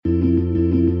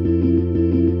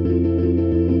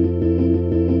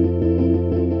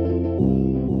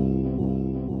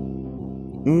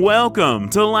Welcome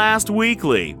to Last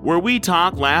Weekly, where we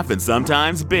talk, laugh, and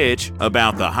sometimes bitch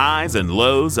about the highs and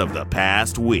lows of the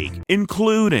past week,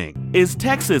 including, is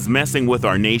Texas messing with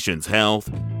our nation's health?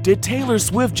 Did Taylor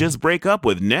Swift just break up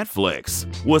with Netflix?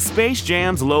 Was Space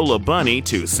Jam's Lola Bunny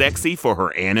too sexy for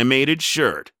her animated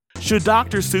shirt? Should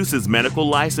Dr. Seuss's medical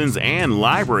license and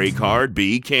library card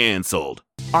be canceled?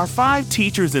 Are 5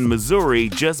 teachers in Missouri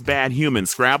just bad human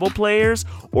Scrabble players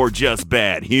or just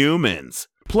bad humans?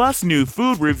 Plus new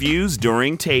food reviews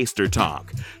during Taster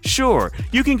Talk. Sure,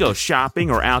 you can go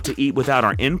shopping or out to eat without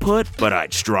our input, but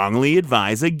I'd strongly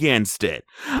advise against it.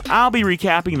 I'll be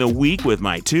recapping the week with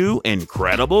my 2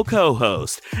 incredible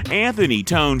co-hosts, Anthony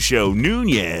Tone Show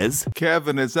Nunez.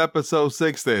 Kevin, it's episode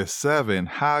 67.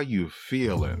 How you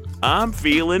feeling? I'm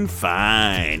feeling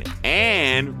fine.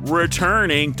 And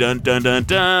returning, dun dun dun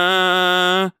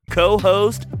dun,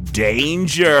 co-host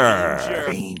Danger.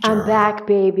 I'm back,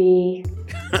 baby.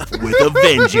 With a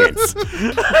vengeance.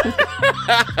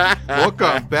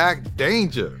 Welcome back,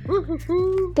 Danger.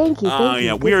 Thank you. Oh,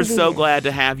 yeah. We are so glad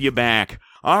to have you back.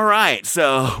 All right,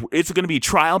 so it's going to be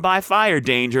trial by fire,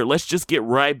 Danger. Let's just get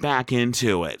right back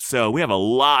into it. So we have a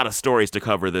lot of stories to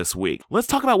cover this week. Let's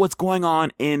talk about what's going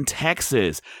on in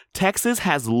Texas. Texas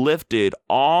has lifted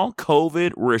all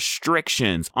COVID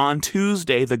restrictions. On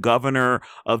Tuesday, the governor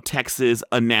of Texas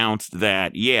announced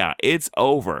that, yeah, it's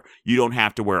over. You don't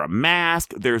have to wear a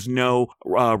mask. There's no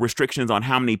restrictions on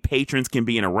how many patrons can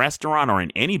be in a restaurant or in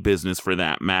any business for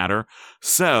that matter.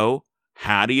 So,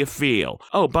 how do you feel?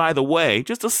 Oh, by the way,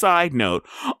 just a side note,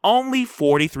 only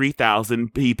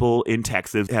 43,000 people in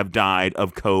Texas have died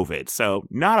of COVID, so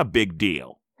not a big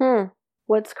deal.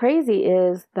 What's crazy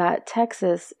is that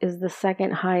Texas is the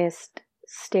second highest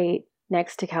state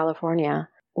next to California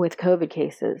with COVID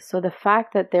cases. So the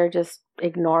fact that they're just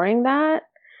ignoring that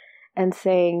and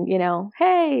saying,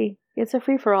 hey, it's a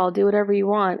free-for-all, do whatever you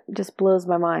want, just blows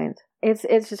my mind.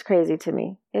 It's just crazy to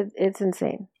me. It's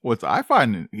insane. What I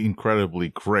find incredibly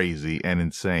crazy and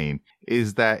insane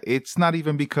is that it's not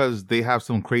even because they have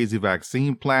some crazy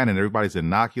vaccine plan and everybody's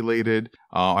inoculated.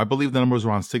 I believe the number is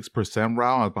around 6%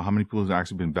 round about how many people have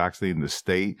actually been vaccinated in the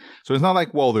state. So it's not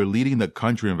like, well, they're leading the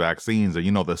country in vaccines and,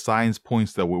 the science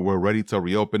points that we're ready to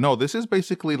reopen. No, this is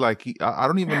basically like, I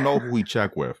don't even know who he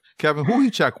checked with. Kevin, who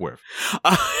he checked with?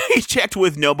 He checked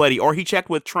with nobody, or he checked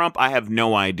with Trump. I have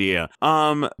no idea.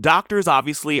 Doctors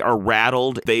obviously are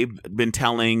rattled. They've been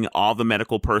telling all the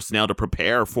medical personnel to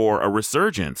prepare for a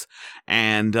resurgence.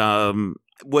 And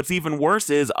what's even worse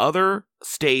is other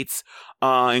states,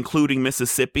 including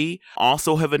Mississippi,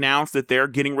 also have announced that they're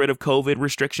getting rid of COVID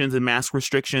restrictions and mask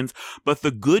restrictions. But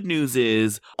the good news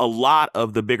is a lot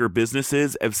of the bigger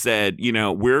businesses have said,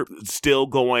 we're still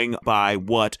going by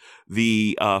what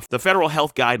the federal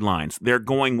health guidelines. They're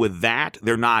going with that.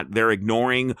 They're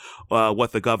ignoring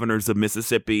what the governors of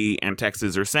Mississippi and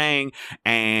Texas are saying.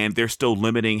 And they're still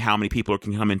limiting how many people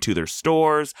can come into their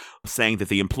stores, saying that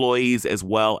the employees as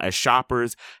well as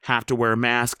shoppers have to wear a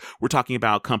mask. We're talking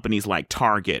about companies like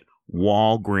Target,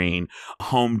 Walgreens,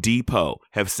 Home Depot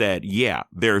have said, yeah,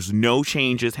 there's no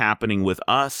changes happening with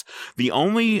us. The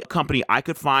only company I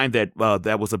could find that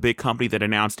was a big company that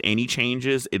announced any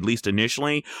changes, at least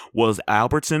initially, was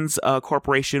Albertsons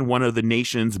Corporation, one of the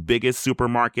nation's biggest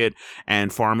supermarket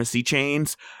and pharmacy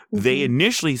chains. They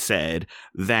initially said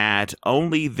that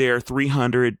only their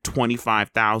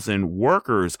 325,000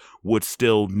 workers would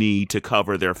still need to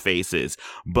cover their faces.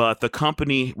 But the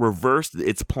company reversed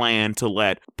its plan to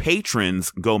let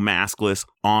patrons go maskless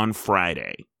on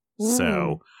Friday.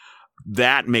 So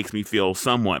that makes me feel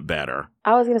somewhat better.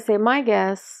 I was going to say, my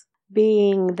guess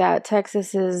being that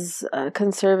Texas is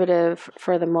conservative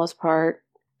for the most part,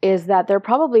 is that they're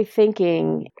probably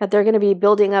thinking that they're going to be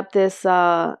building up this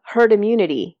herd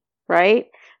immunity. Right?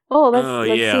 Oh, let's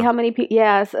see how many people.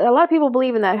 Yes, a lot of people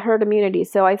believe in that herd immunity.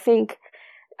 So I think,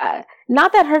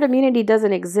 not that herd immunity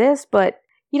doesn't exist, but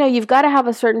you've got to have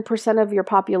a certain percent of your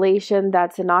population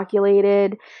that's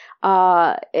inoculated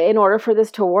in order for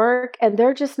this to work. And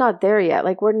they're just not there yet.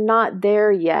 Like, we're not there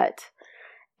yet.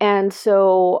 And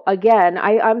so again,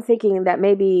 I'm thinking that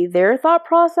maybe their thought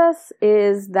process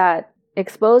is that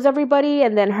expose everybody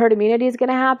and then herd immunity is going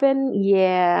to happen.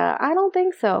 Yeah, I don't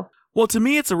think so. Well, to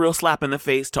me, it's a real slap in the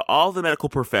face to all the medical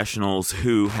professionals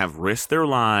who have risked their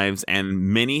lives, and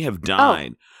many have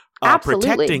died.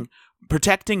 Absolutely.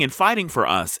 protecting and fighting for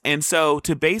us. And so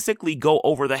to basically go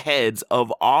over the heads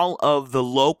of all of the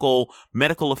local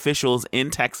medical officials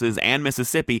in Texas and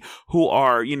Mississippi who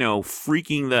are,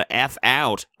 freaking the F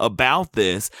out about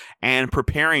this and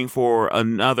preparing for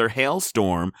another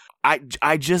hailstorm. I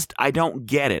don't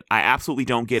get it. I absolutely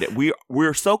don't get it.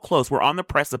 We're so close. We're on the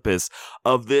precipice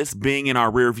of this being in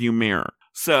our rearview mirror.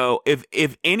 So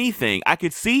if anything, I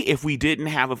could see if we didn't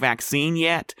have a vaccine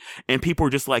yet and people were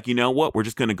just like, you know what, we're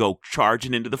just going to go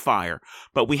charging into the fire.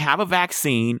 But we have a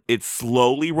vaccine. It's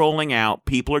slowly rolling out.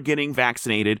 People are getting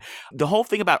vaccinated. The whole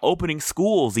thing about opening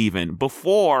schools even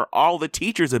before all the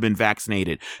teachers have been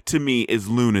vaccinated, to me, is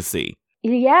lunacy.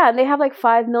 Yeah, and they have like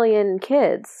 5 million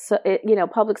kids, so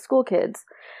public school kids.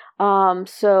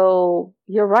 So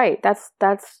you're right.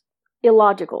 That's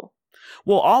illogical.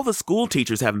 Well, all the school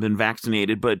teachers haven't been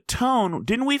vaccinated, but Tone,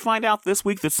 didn't we find out this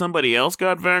week that somebody else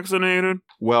got vaccinated?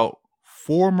 Well,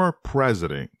 former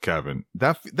president, Kevin,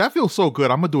 that feels so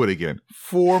good. I'm going to do it again.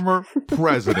 Former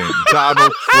president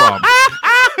Donald Trump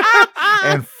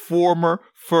and former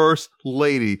First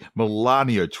Lady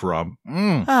Melania Trump.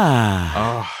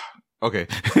 Okay,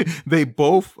 they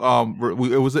both.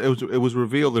 It was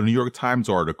revealed in a New York Times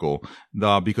article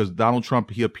because Donald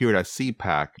Trump, he appeared at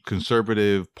CPAC,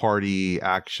 Conservative Party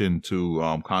Action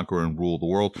to Conquer and Rule the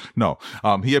World. No,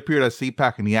 he appeared at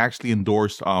CPAC and he actually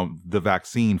endorsed the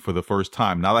vaccine for the first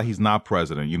time. Now that he's not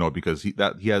president, because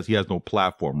he has no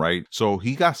platform, right? So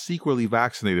he got secretly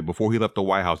vaccinated before he left the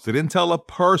White House. They didn't tell a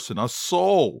person, a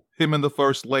soul, him and the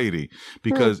First Lady,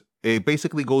 because it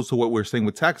basically goes to what we're saying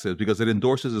with Texas, because it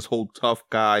endorses this whole tough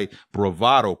guy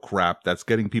bravado crap that's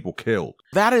getting people killed.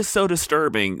 That is so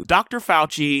disturbing. Dr.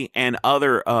 Fauci and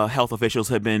other health officials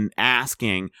have been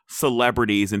asking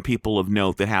celebrities and people of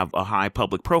note that have a high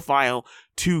public profile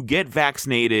to get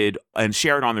vaccinated and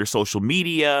share it on their social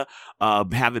media,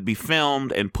 have it be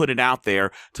filmed and put it out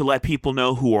there to let people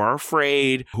know who are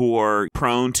afraid, who are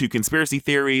prone to conspiracy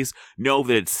theories, know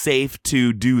that it's safe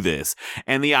to do this.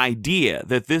 And the idea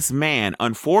that this man,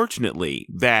 unfortunately,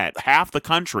 that half the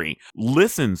country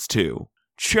listens to,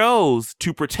 chose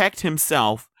to protect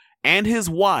himself and his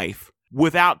wife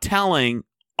without telling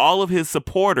all of his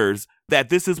supporters that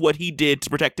this is what he did to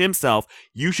protect himself,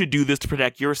 you should do this to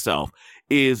protect yourself,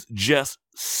 is just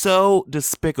so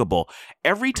despicable.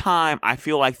 Every time I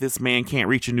feel like this man can't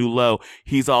reach a new low,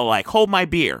 he's all like, hold my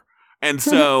beer. And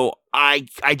so I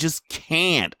just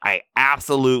can't. I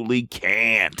absolutely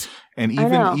can't. And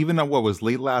even at what was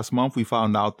late last month, we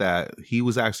found out that he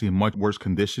was actually in much worse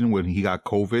condition when he got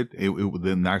COVID. It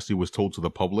then actually was told to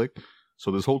the public.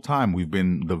 So this whole time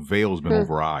the veil's been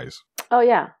over our eyes. Oh,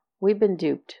 yeah. We've been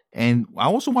duped. And I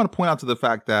also want to point out to the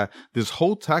fact that this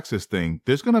whole Texas thing,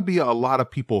 there's going to be a lot of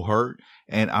people hurt.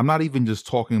 And I'm not even just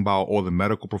talking about all the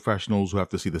medical professionals who have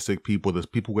to see the sick people, there's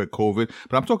people who get COVID,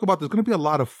 but I'm talking about there's going to be a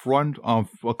lot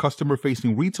of customer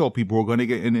facing retail people who are going to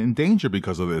get in danger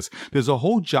because of this. There's a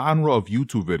whole genre of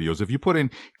YouTube videos. If you put in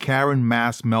Karen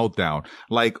mass meltdown,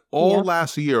 like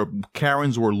last year,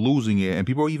 Karens were losing it and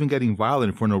people were even getting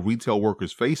violent in front of retail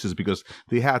workers' faces because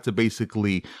they had to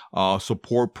basically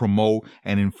support, promote,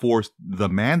 and enforce the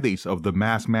mandates of the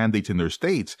mass mandates in their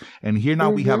states. And here now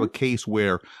we have a case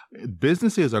where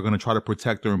businesses are going to try to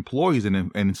protect their employees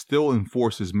and still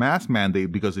enforce this mask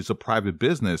mandate because it's a private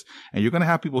business. And you're going to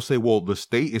have people say, well, the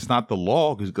state is not the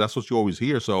law, because that's what you always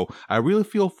hear. So I really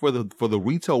feel for the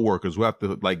retail workers who have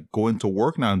to go into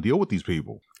work now and deal with these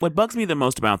people. What bugs me the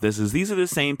most about this is these are the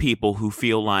same people who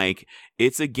feel like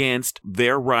it's against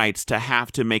their rights to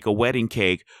have to make a wedding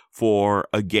cake for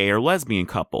a gay or lesbian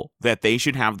couple, that they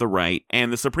should have the right.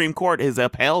 And the Supreme Court has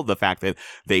upheld the fact that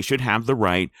they should have the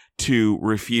right to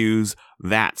refuse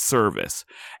that service.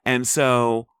 And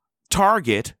so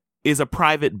Target is a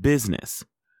private business.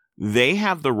 They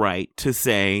have the right to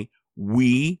say,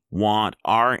 we want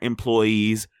our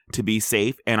employees to be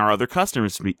safe and our other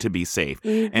customers to be safe.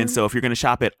 And so if you're going to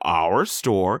shop at our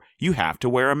store, you have to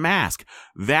wear a mask.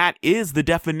 That is the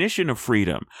definition of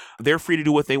freedom. They're free to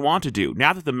do what they want to do.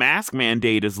 Now that the mask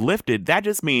mandate is lifted, that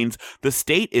just means the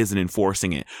state isn't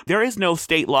enforcing it. There is no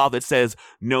state law that says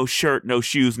no shirt, no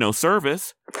shoes, no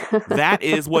service. That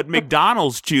is what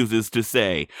McDonald's chooses to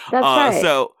say. That's right.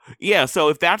 So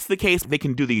if that's the case, they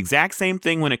can do the exact same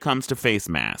thing when it comes to face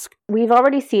mask. We've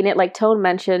already seen it, like Tone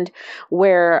mentioned,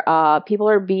 where people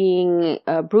are being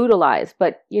brutalized.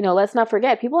 But, let's not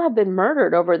forget, people have been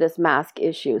murdered over this mask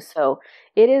issue. So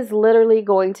it is literally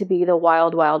going to be the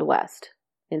wild, wild west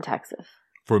in Texas.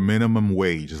 For minimum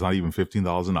wage, it's not even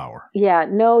 $15 an hour. Yeah,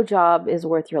 no job is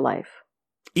worth your life.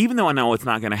 Even though I know it's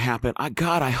not going to happen,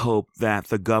 I hope that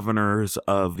the governors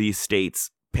of these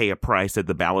states pay a price at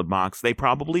the ballot box. They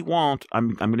probably won't.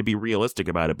 I'm going to be realistic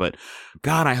about it, but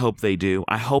God, I hope they do.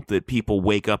 I hope that people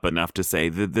wake up enough to say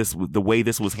that the way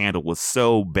this was handled was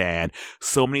so bad.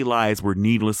 So many lives were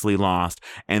needlessly lost,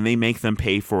 and they make them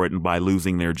pay for it by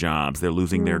losing their jobs. They're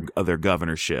losing their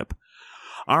governorship.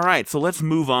 All right, so let's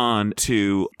move on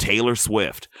to Taylor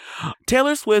Swift.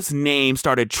 Taylor Swift's name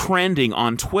started trending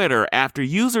on Twitter after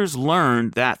users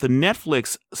learned that the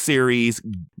Netflix series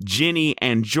Ginny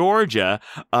and Georgia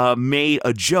made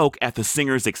a joke at the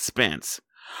singer's expense.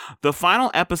 The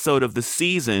final episode of the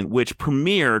season, which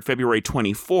premiered February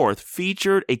 24th,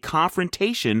 featured a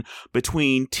confrontation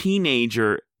between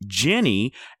teenager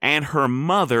Ginny and her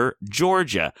mother,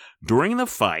 Georgia. During the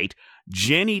fight,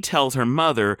 Jenny tells her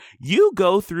mother, "You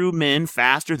go through men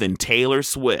faster than Taylor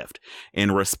Swift."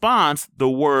 In response, the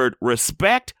word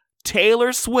respect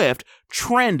Taylor Swift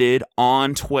trended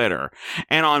on Twitter.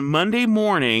 And on Monday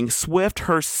morning, Swift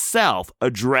herself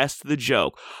addressed the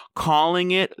joke,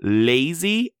 calling it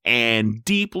lazy and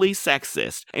deeply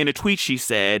sexist. In a tweet, she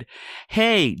said,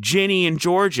 "Hey, Ginny in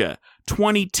Georgia,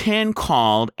 2010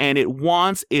 called and it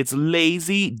wants its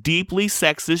lazy, deeply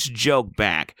sexist joke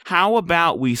back. How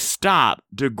about we stop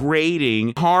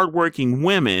degrading hardworking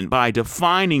women by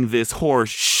defining this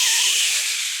horse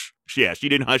yeah, she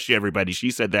didn't hush everybody.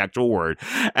 She said the actual word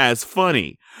as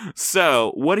funny."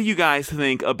 So, what do you guys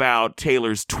think about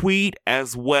Taylor's tweet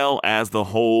as well as the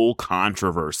whole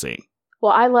controversy?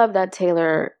 Well, I love that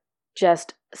Taylor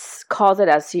just calls it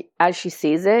as she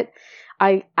sees it.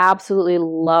 I absolutely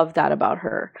love that about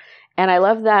her. And I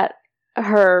love that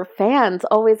her fans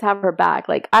always have her back.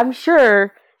 Like, I'm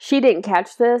sure she didn't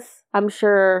catch this. I'm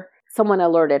sure someone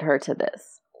alerted her to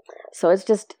this. So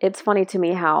it's funny to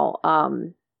me how,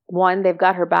 one, they've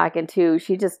got her back, and two,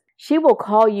 she will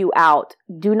call you out.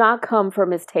 Do not come for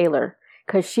Miss Taylor,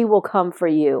 because she will come for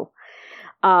you.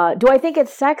 Do I think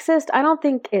it's sexist? I don't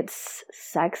think it's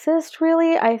sexist,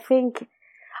 really. I think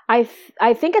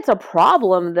it's a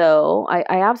problem, though. I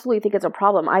absolutely think it's a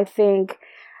problem. I think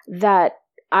that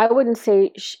I wouldn't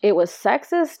say it was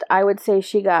sexist. I would say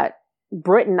she got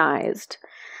Britanized.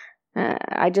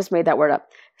 I just made that word up.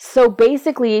 So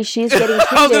basically, she's getting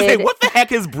treated... I was going to say, what the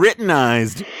heck is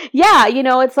Britanized? Yeah,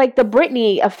 it's like the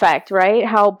Britney effect, right?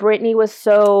 How Britney was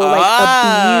so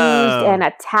abused and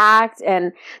attacked.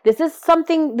 And this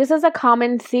is a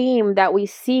common theme that we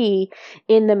see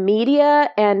in the media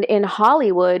and in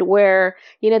Hollywood where,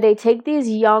 they take these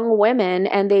young women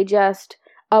and they just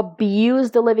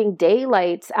abuse the living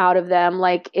daylights out of them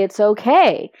like it's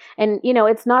okay. And,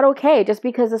 it's not okay. Just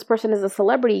because this person is a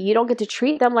celebrity, you don't get to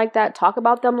treat them like that, talk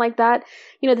about them like that.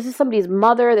 This is somebody's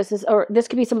mother. This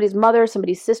could be somebody's mother,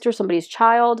 somebody's sister, somebody's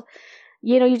child.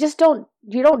 You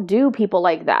don't do people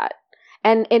like that.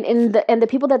 And the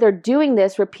people that they're doing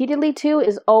this repeatedly to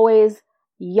is always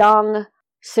young,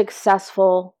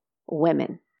 successful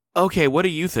women. Okay, what do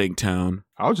you think, Tone?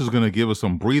 I was just gonna give us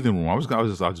some breathing room. I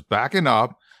was backing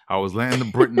up. I was letting the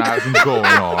Britanizing going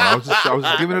on. I was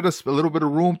just giving it a little bit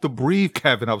of room to breathe,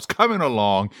 Kevin. I was coming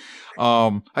along.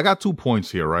 I got 2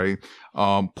 points here, right?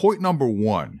 Point number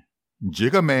one,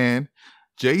 Jigga Man.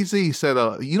 Jay-Z said,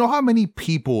 you know how many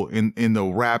people in the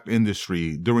rap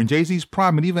industry during Jay-Z's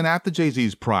prime and even after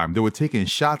Jay-Z's prime, they were taking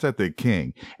shots at the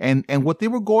king. And what they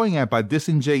were going at by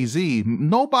dissing Jay-Z,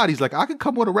 nobody's like, I could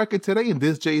come with a record today and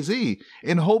diss Jay-Z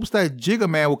in hopes that Jigga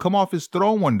Man will come off his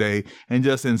throne one day and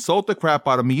just insult the crap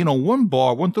out of me. One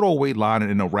bar, one throwaway line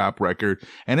in a rap record,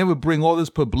 and it would bring all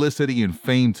this publicity and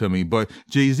fame to me. But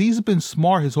Jay-Z's been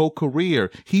smart his whole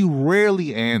career. He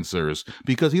rarely answers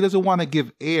because he doesn't want to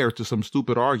give air to some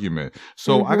stupid argument.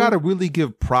 So I gotta really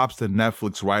give props to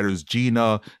Netflix writers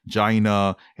Gina,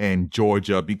 and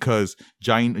Georgia, because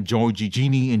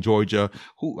Jeannie and Georgia,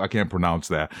 who I can't pronounce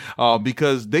that,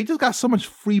 because they just got so much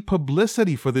free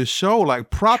publicity for this show. Like,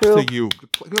 props to you.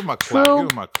 Give them a clap. Give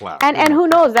them a clap. And who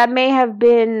knows? That may have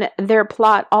been their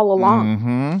plot all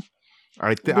along.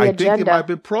 I think it might have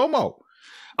been promo.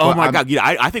 Oh my God! Yeah,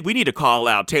 I think we need to call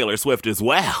out Taylor Swift as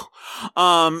well.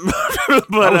 But that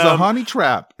was a honey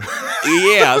trap.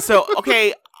 Yeah. So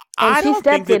okay, and she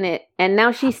stepped in it, and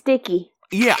now she's sticky.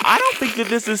 Yeah, I don't think that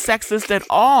this is sexist at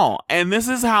all. And this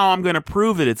is how I'm going to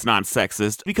prove that it's not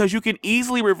sexist, because you can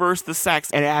easily reverse the sex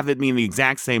and have it mean the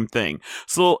exact same thing.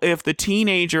 So if the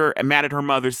teenager mad at her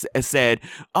mother said,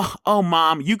 oh,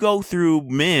 mom, you go through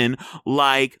men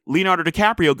like Leonardo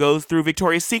DiCaprio goes through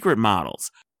Victoria's Secret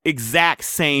models. Exact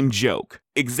same joke.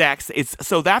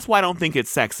 So that's why I don't think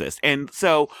it's sexist. And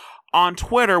so on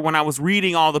Twitter, when I was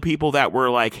reading all the people that were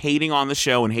like hating on the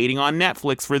show and hating on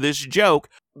Netflix for this joke,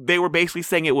 they were basically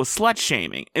saying it was slut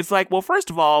shaming. It's like, well, first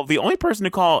of all, the only person to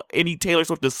call any Taylor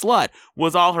Swift a slut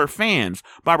was all her fans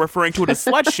by referring to it as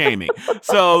slut shaming.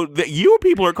 So you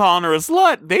people are calling her a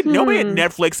slut. Nobody at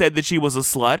Netflix said that she was a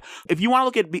slut. If you want to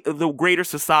look at the greater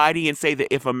society and say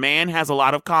that if a man has a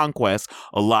lot of conquests,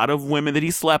 a lot of women that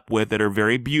he slept with that are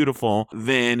very beautiful,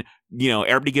 then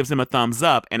everybody gives him a thumbs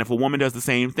up. And if a woman does the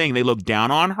same thing, they look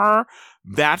down on her.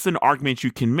 That's an argument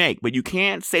you can make, but you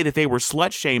can't say that they were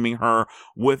slut shaming her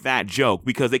with that joke,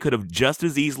 because they could have just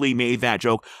as easily made that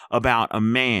joke about a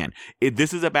man.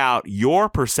 This is about your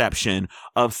perception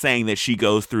of saying that she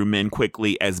goes through men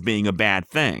quickly as being a bad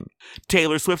thing.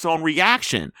 Taylor Swift's own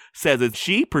reaction says that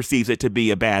she perceives it to be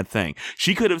a bad thing.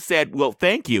 She could have said, well,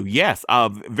 thank you. Yes,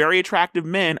 very attractive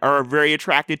men are very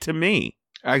attracted to me.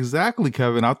 Exactly,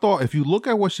 Kevin. I thought if you look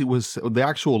at what she was, the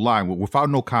actual line, without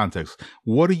no context,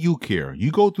 what do you care?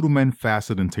 You go through men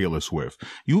faster than Taylor Swift.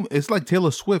 It's like Taylor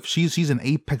Swift, she's an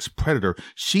apex predator.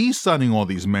 She's sunning all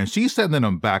these men. She's sending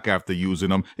them back after using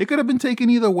them. It could have been taken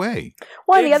either way.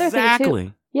 Well, the other thing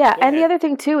too, and the other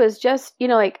thing too is just,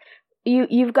 like,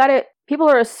 you've got to, people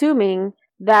are assuming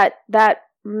that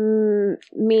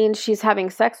means she's having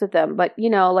sex with them. But,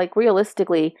 like,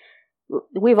 realistically,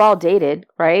 we've all dated,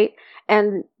 right?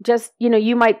 And just,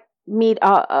 you might meet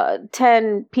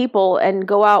 10 people and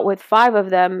go out with 5 of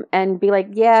them and be like,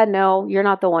 yeah, no, you're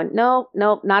not the one. No,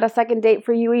 not a second date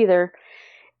for you either.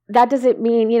 That doesn't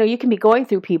mean, you can be going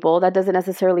through people. That doesn't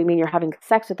necessarily mean you're having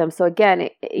sex with them. So again,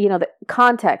 the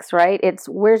context, right? It's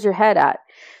where's your head at?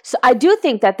 So I do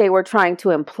think that they were trying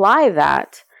to imply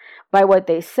that by what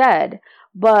they said,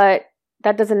 but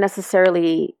that doesn't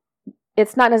necessarily...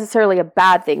 It's not necessarily a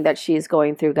bad thing that she's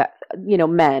going through that,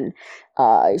 men.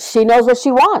 She knows what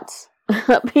she wants. That's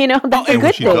a good thing. And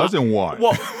what she doesn't want.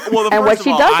 Well, and what she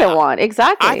doesn't want.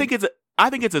 Exactly. I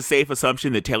think it's a safe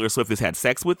assumption that Taylor Swift has had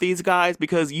sex with these guys,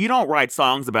 because you don't write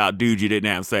songs about dudes you didn't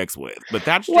have sex with. But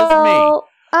that's just me.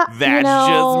 That's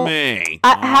just me.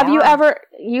 Have you ever,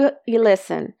 you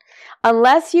listen,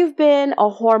 unless you've been a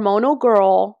hormonal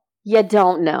girl, you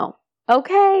don't know.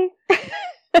 Okay?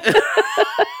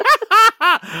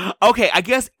 Okay, I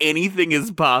guess anything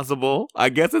is possible. I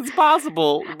guess it's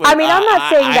possible. But I'm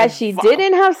not saying that she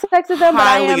didn't have sex with them, but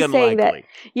I am saying that,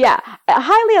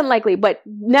 highly unlikely, but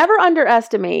never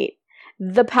underestimate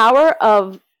the power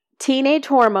of teenage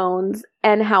hormones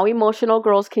and how emotional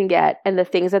girls can get and the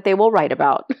things that they will write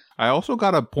about. I also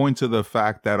got to point to the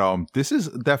fact that this is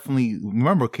definitely,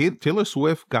 remember, Taylor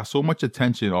Swift got so much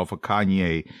attention off of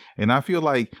Kanye, and I feel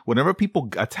like whenever people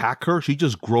attack her, she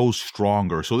just grows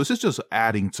stronger. So this is just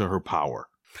adding to her power.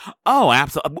 Oh,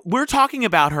 absolutely. We're talking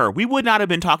about her. We would not have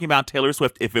been talking about Taylor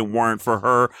Swift if it weren't for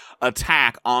her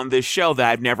attack on this show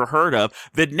that I've never heard of,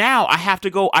 that now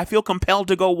I feel compelled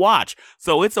to go watch.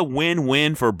 So it's a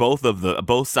win-win for both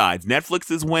sides. Netflix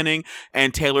is winning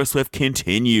and Taylor Swift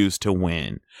continues to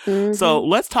win. Mm-hmm. So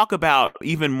let's talk about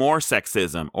even more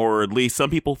sexism, or at least some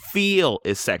people feel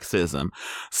is sexism.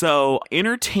 So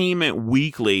Entertainment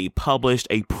Weekly published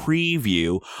a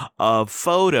preview of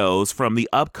photos from the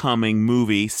upcoming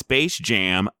movie Space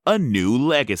Jam: A New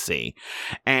Legacy.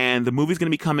 And the movie's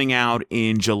going to be coming out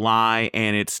in July,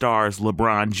 and it stars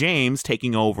LeBron James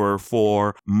taking over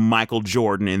for Michael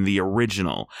Jordan in the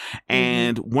original.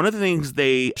 And one of the things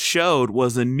they showed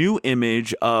was a new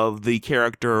image of the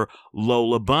character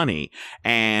Lola Bunny.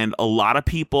 And a lot of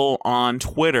people on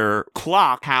Twitter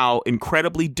clock how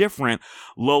incredibly different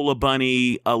Lola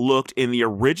Bunny looked in the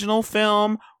original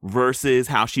film versus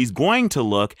how she's going to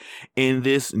look in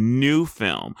this new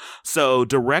film. So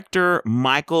director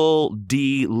Michael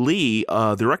D. Lee,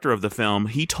 director of the film,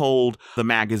 he told the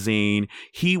magazine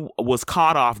he was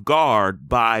caught off guard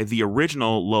by the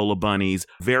original Lola Bunny's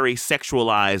very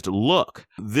sexualized look.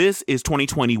 This is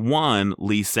 2021,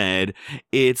 Lee said.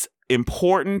 It's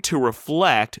important to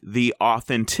reflect the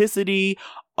authenticity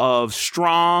of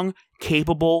strong,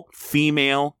 capable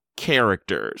female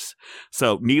characters.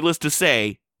 So needless to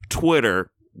say,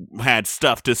 Twitter had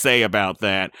stuff to say about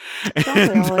that.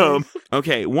 And,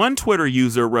 one Twitter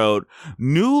user wrote,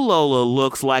 "New Lola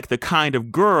looks like the kind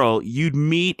of girl you'd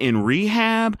meet in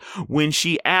rehab when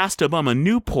she asked to bum a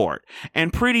Newport,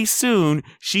 and pretty soon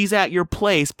she's at your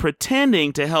place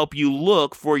pretending to help you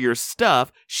look for your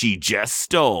stuff she just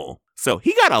stole." So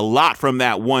he got a lot from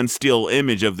that one still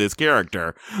image of this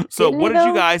character. So what did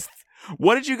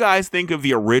you guys think of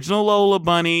the original Lola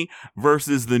Bunny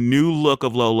versus the new look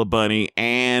of Lola Bunny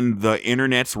and the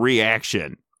internet's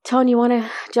reaction? Tone, you want to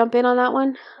jump in on that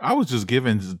one? I was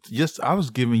giving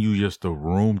you just the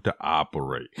room to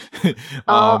operate.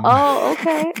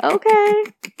 Okay.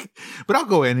 But I'll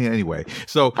go in here anyway.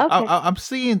 So Okay. I'm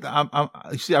seeing. I'm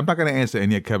not going to answer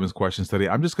any of Kevin's questions today.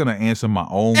 I'm just going to answer my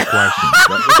own questions.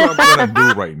 That's what I'm going to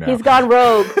do right now. He's gone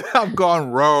rogue. I've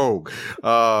gone rogue.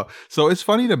 So it's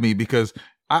funny to me because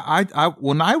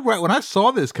when I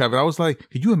saw this, Kevin, I was like,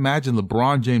 could you imagine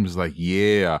LeBron James is like,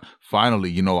 yeah, finally,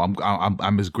 you know,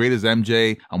 I'm as great as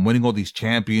MJ. I'm winning all these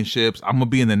championships. I'm gonna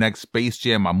be in the next Space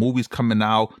Jam. My movie's coming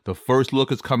out. The first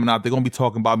look is coming out. They're gonna be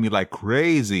talking about me like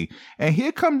crazy. And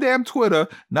here come damn Twitter,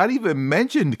 not even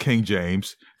mentioned King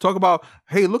James. Talk about,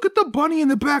 hey, look at the bunny in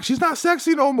the back. She's not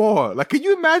sexy no more. Like, can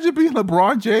you imagine being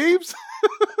LeBron James?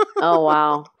 Oh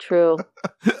wow, true.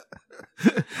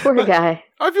 Poor guy.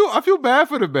 I feel bad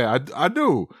for the man. I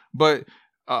do. But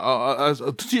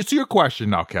to your question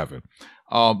now, Kevin,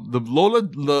 the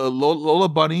Lola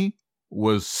Bunny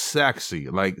was sexy.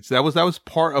 Like that was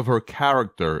part of her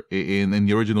character in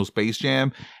the original Space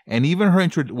Jam, and even her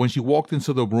when she walked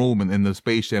into the room in the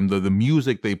Space Jam, the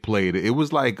music they played, it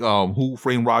was like Who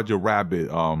Framed Roger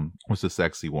Rabbit. What's the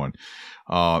sexy one?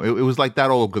 It was like that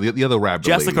old the other rabbit,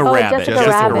 Jessica lady. Rabbit.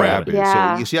 Jessica Rabbit.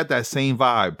 Yeah. So she had that same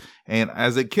vibe, and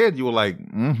as a kid, you were like,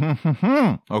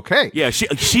 okay, Yeah,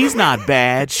 she's not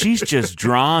bad. She's just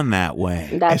drawn that way.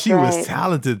 That's and she right. was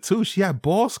talented too. She had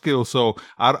ball skills. So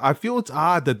I feel it's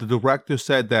odd that the director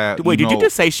said that. Wait, did you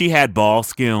just say she had ball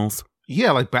skills?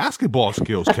 Yeah, like basketball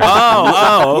skills, Kevin.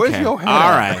 Oh, Where's okay. your head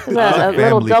All at? right. Is that a Family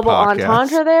little double podcast.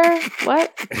 entendre there?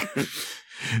 What?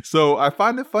 So I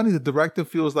find it funny the director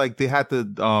feels like they had to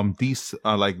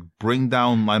like bring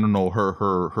down, I don't know,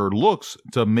 her looks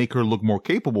to make her look more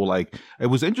capable. Like it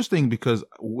was interesting because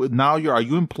now are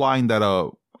you implying that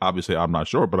obviously I'm not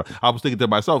sure, but I was thinking to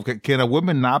myself, can a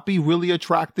woman not be really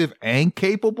attractive and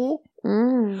capable?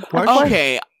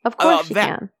 Okay. Of course she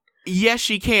can. Yes,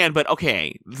 she can, but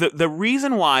okay. The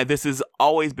reason why this has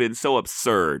always been so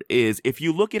absurd is if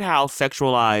you look at how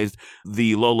sexualized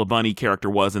the Lola Bunny character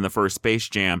was in the first Space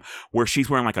Jam, where she's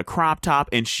wearing like a crop top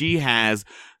and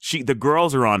the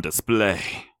girls are on display.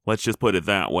 Let's just put it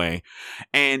that way.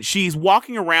 And she's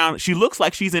walking around. She looks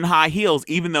like she's in high heels,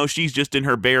 even though she's just in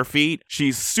her bare feet.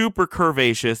 She's super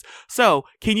curvaceous. So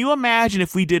can you imagine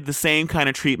if we did the same kind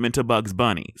of treatment to Bugs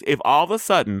Bunny? If all of a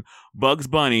sudden Bugs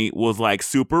Bunny was like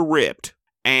super ripped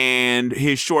and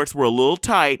his shorts were a little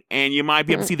tight and you might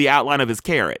be able to see the outline of his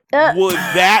carrot. Would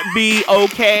that be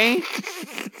okay?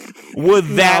 Would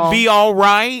that be all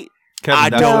right?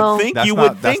 Kevin, I don't think you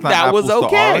would think that was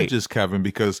okay. Oranges, Kevin,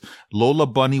 because Lola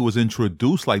Bunny was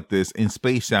introduced like this in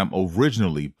Space Jam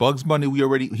originally. Bugs Bunny,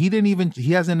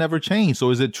 he hasn't ever changed.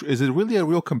 So is it really a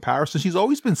real comparison? She's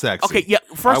always been sexy. Okay, yeah.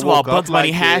 First of all, Bugs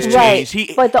Bunny has changed. Right.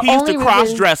 He But used to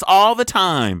cross dress all the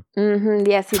time. Mm-hmm.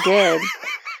 Yes, he did.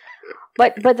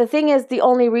 But the thing is, the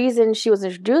only reason she was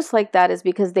introduced like that is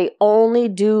because they only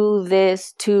do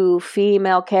this to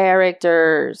female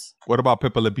characters. What about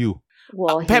Pepe Le Pew?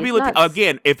 Well, Pepe Le Pew,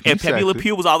 again, if Pepe Le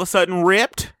Pew was all of a sudden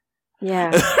ripped,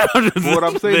 yeah. What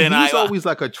I'm saying, he's I always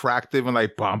like attractive and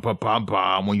like bam, bam, bam,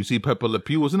 bam. When you see Pepe Le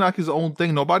Pew, isn't like his own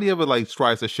thing? Nobody ever like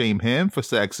tries to shame him for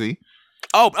sexy.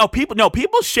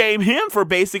 People shame him for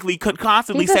basically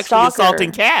constantly He's a sexually stalker.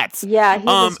 assaulting cats. Yeah, he's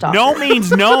a stalker. No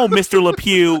means no, Mr. Le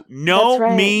Pew. No That's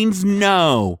right. means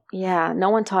no. Yeah, no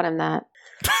one taught him that.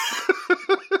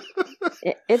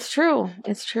 It's true.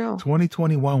 It's true.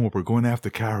 2021, where we're going after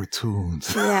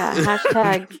cartoons. Yeah.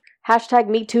 Hashtag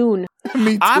me too.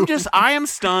 Me too. I am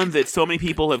stunned that so many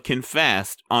people have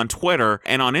confessed on Twitter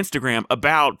and on Instagram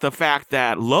about the fact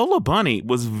that Lola Bunny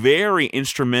was very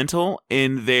instrumental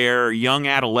in their young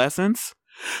adolescence,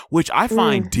 which I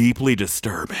find deeply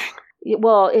disturbing.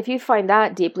 Well, if you find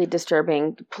that deeply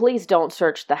disturbing, please don't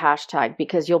search the hashtag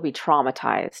because you'll be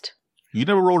traumatized. You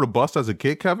never rode a bus as a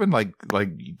kid, Kevin? Like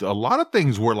a lot of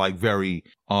things were like very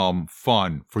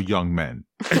fun for young men.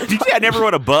 Did you say I never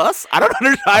rode a bus? I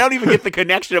don't even get the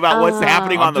connection about what's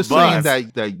happening on the bus. I'm just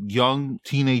saying that young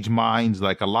teenage minds,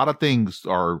 like a lot of things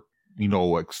are,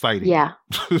 exciting. Yeah.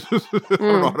 I don't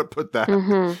know how to put that.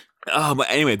 Mm-hmm. But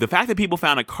anyway, the fact that people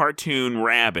found a cartoon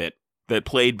rabbit that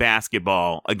played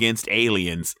basketball against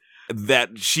aliens,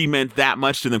 that she meant that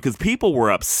much to them, because people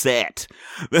were upset.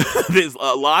 There's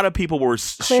a lot of people were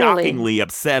shockingly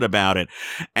upset about it,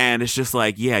 and it's just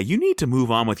like, yeah, you need to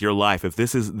move on with your life if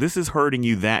this is hurting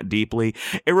you that deeply.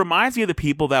 It reminds me of the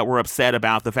people that were upset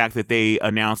about the fact that they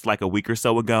announced like a week or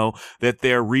so ago that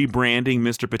they're rebranding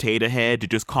Mr. Potato Head to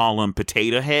just call them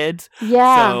Potato Heads.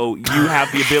 Yeah. So you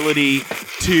have the ability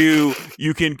to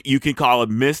You can call it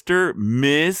Mr.,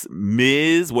 Miss,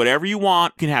 Ms., whatever you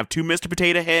want. You can have 2 Mr.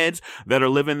 Potato Heads that are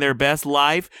living their best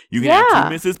life. You can have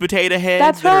 2 Mrs. Potato Heads.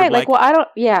 That's right. Like, well, I don't.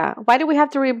 Yeah. Why do we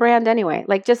have to rebrand anyway?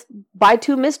 Like, just buy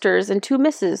 2 Misters and 2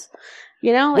 Misses.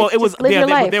 You know, well, it was live your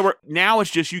life. Now it's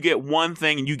just you get one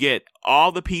thing and you get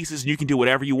all the pieces and you can do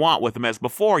whatever you want with them. As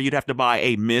before, you'd have to buy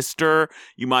a Mister.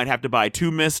 You might have to buy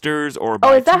 2 Misters or.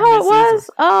 Oh, is that how it was?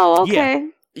 Oh, okay.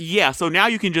 Yeah, so now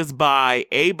you can just buy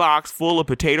a box full of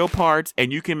potato parts,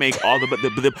 and you can make all the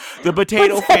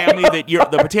potato family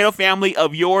the potato family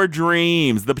of your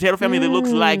dreams, the potato family that looks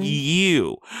like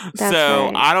you. That's so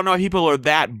right. I don't know if people are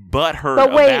that butthurt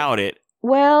about it.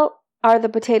 Well, are the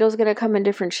potatoes going to come in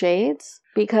different shades?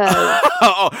 Because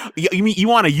you mean you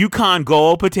want a Yukon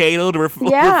Gold potato to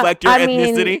reflect your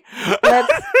ethnicity?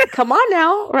 Come on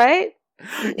now, right?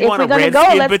 You want if we're going to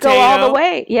go, let's go all the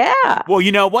way. Yeah. Well,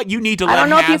 you know what? You need to let I don't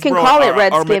know if you can call it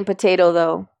red skin potato,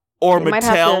 though. Or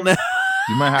Mattel.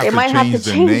 You might have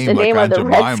to change the name of the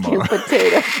red skin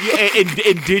potato.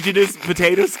 Indigenous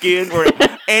potato skin.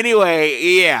 Anyway,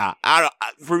 yeah. I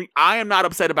am not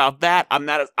upset about that. I'm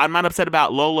not upset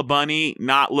about Lola Bunny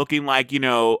not looking like,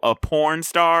 a porn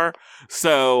star.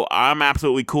 So I'm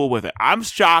absolutely cool with it. I'm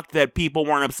shocked that people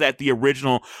weren't upset the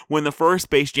original when the first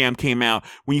Space Jam came out.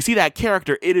 When you see that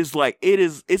character, it's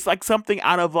like something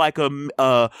out of like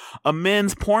a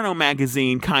men's porno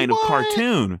magazine kind of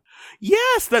cartoon.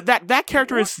 Yes, that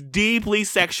character is deeply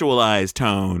sexualized,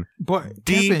 Tone. But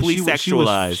deeply Kevin,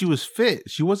 sexualized. She was fit.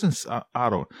 She wasn't. I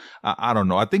don't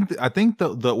know. I think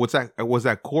the what's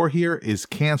at core here is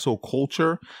cancel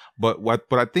culture. But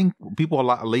I think people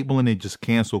are labeling it just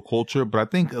cancel culture. But I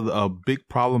think a big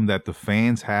problem that the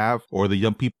fans have, or the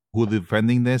young people who are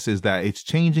defending this, is that it's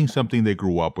changing something they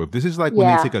grew up with. This is like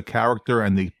when they take a character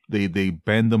and they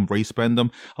bend them, race bend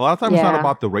them. A lot of times it's not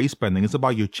about the race bending. It's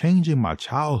about you're changing my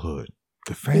childhood.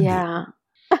 Defend it.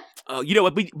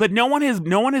 But no one has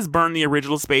burned the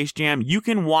original Space Jam. You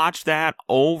can watch that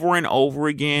over and over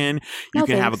again. You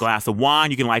can have a glass of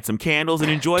wine. You can light some candles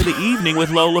and enjoy the evening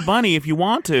with Lola Bunny if you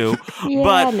want to.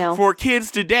 For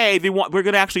kids today, we're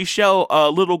going to actually show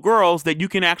little girls that you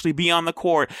can actually be on the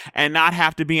court and not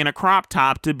have to be in a crop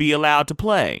top to be allowed to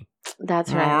play.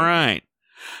 That's right. All right.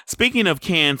 Speaking of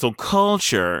cancel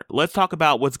culture, let's talk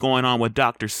about what's going on with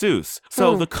Dr. Seuss.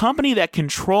 So the company that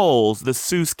controls the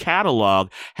Seuss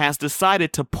catalog has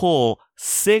decided to pull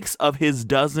 6 of his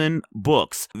dozen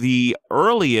books, the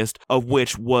earliest of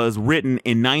which was written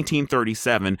in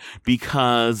 1937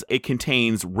 because it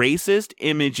contains racist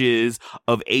images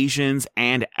of Asians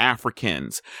and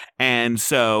Africans. And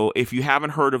so if you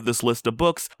haven't heard of this list of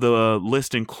books, the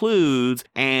list includes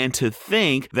And to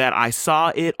Think That I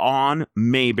Saw It on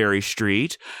Mayberry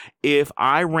Street, If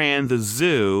I Ran the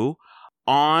Zoo,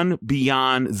 On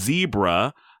Beyond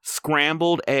Zebra,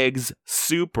 Scrambled Eggs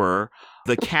Super,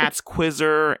 The Cat's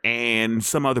Quizzer, and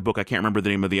some other book. I can't remember the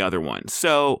name of the other one.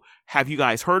 So have you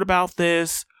guys heard about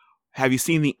this? Have you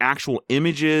seen the actual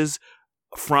images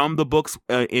from the books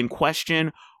in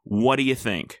question? What do you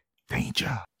think?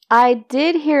 Danger. I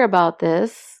did hear about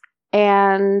this,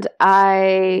 and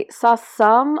I saw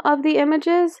some of the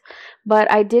images,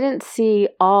 but I didn't see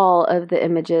all of the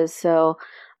images. So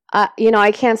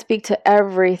I can't speak to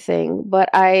everything, but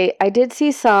I did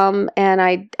see some, and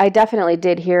I definitely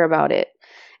did hear about it.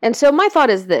 And so my thought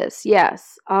is this: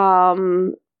 yes,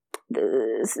 some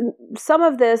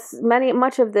of this,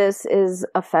 much of this is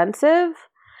offensive,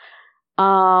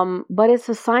 but it's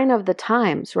a sign of the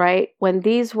times, right? When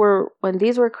these were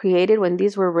created, when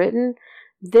these were written,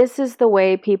 this is the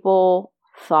way people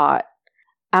thought.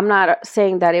 I'm not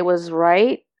saying that it was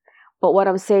right, but what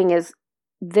I'm saying is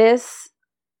this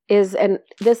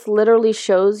literally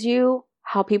shows you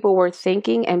how people were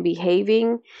thinking and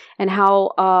behaving, and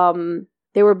how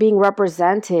they were being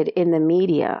represented in the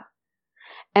media.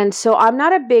 And so I'm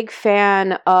not a big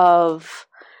fan of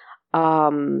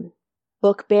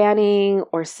book banning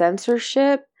or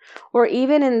censorship, or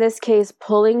even in this case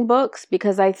pulling books,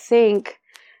 because I think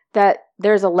that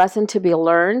there's a lesson to be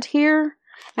learned here.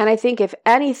 And I think if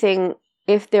anything,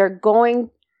 if they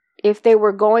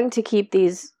were going to keep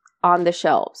these on the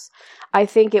shelves, I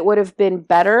think it would have been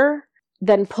better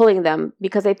than pulling them,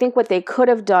 because I think what they could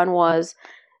have done was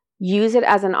use it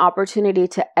as an opportunity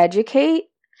to educate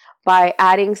by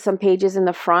adding some pages in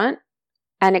the front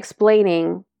and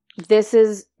explaining this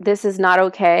is not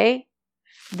okay,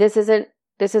 this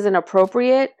isn't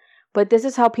appropriate, but this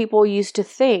is how people used to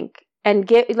think, and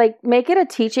make it a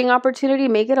teaching opportunity,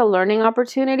 make it a learning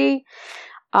opportunity,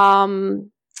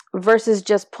 versus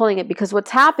just pulling it. Because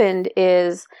what's happened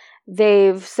is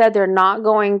they've said they're not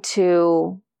going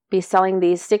to be selling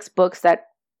these 6 books that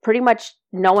pretty much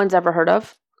no one's ever heard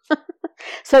of.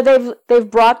 So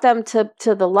they've brought them to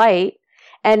the light,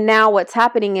 and now what's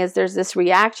happening is there's this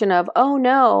reaction of, oh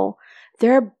no,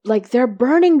 they're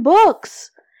burning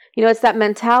books. You know, it's that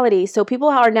mentality. So people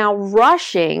are now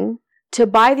rushing to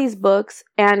buy these books,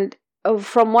 and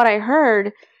from what I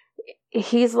heard,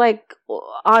 he's like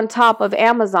on top of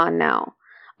Amazon now,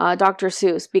 Dr.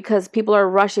 Seuss, because people are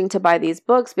rushing to buy these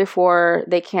books before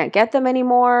they can't get them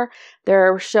anymore.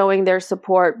 They're showing their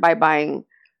support by buying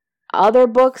other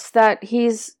books that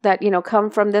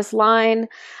come from this line,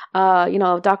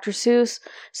 Dr. Seuss.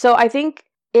 So I think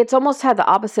it's almost had the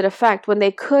opposite effect when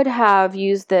they could have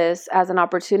used this as an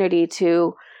opportunity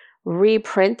to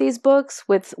reprint these books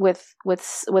with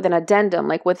an addendum,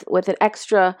 like with an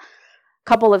extra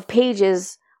couple of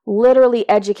pages, literally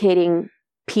educating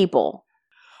people.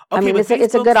 Okay, I mean, it's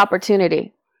a good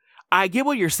opportunity. I get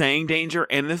what you're saying, Danger.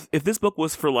 And if this book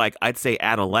was for, like, I'd say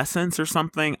adolescents or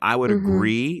something, I would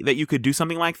agree that you could do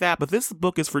something like that. But this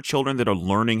book is for children that are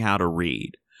learning how to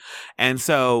read. And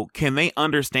so can they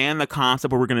understand the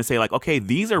concept where we're going to say, like, okay,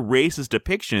 these are racist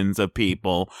depictions of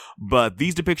people, but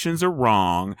these depictions are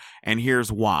wrong, and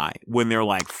here's why, when they're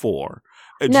like 4?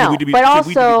 But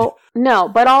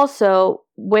also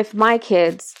with my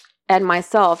kids and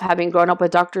myself having grown up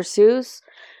with Dr. Seuss,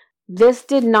 this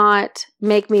did not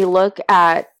make me look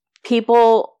at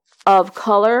people of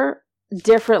color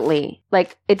differently.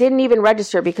 Like, it didn't even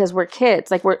register because we're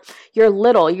kids. Like, you're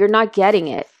little, you're not getting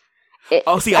it.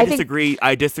 I disagree.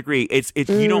 I disagree. It's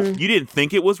you didn't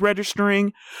think it was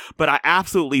registering, but I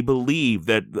absolutely believe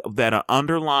that an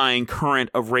underlying current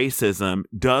of racism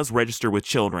does register with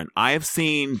children. I have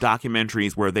seen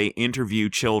documentaries where they interview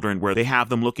children, where they have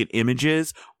them look at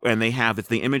images, and it's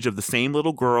the image of the same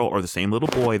little girl or the same little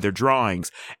boy, their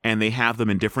drawings, and they have them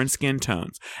in different skin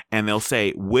tones, and they'll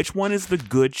say, which one is the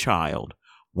good child?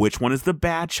 Which one is the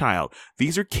bad child?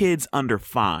 These are kids under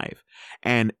 5,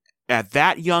 and at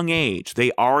that young age,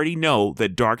 they already know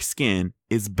that dark skin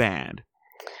is bad.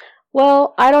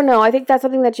 Well, I don't know. I think that's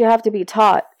something that you have to be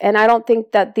taught. And I don't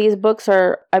think that these books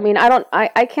are,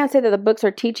 I can't say that the books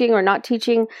are teaching or not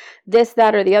teaching this,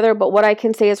 that, or the other. But what I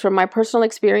can say is from my personal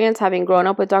experience, having grown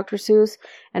up with Dr. Seuss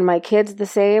and my kids the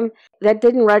same, that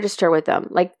didn't register with them.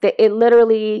 Like, it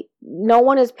literally, no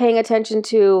one is paying attention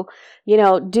to,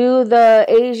 do the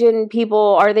Asian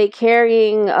people, are they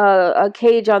carrying a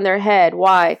cage on their head?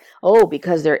 Why? Oh,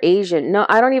 because they're Asian. No,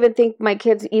 I don't even think my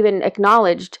kids even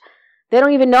acknowledged. They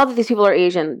don't even know that these people are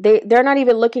Asian. They're not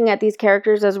even looking at these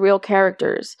characters as real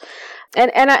characters.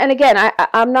 And again,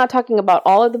 I'm not talking about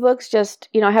all of the books, just,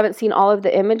 I haven't seen all of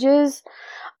the images.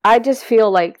 I just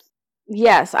feel like,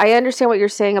 yes, I understand what you're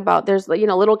saying about there's,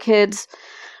 little kids.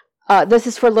 This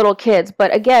is for little kids.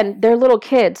 But again, they're little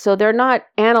kids, so they're not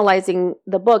analyzing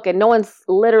the book. And no one's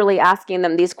literally asking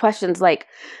them these questions like,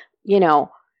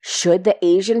 should the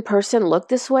Asian person look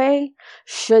this way?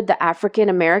 Should the African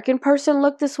American person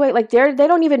look this way? Like, they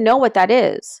don't even know what that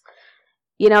is,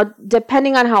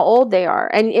 depending on how old they are.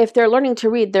 And if they're learning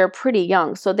to read, they're pretty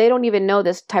young. So they don't even know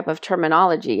this type of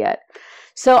terminology yet.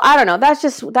 So I don't know. That's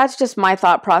just my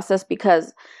thought process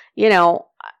because,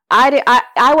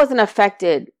 I wasn't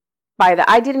affected by that.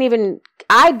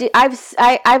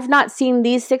 I've not seen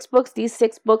these 6 books. These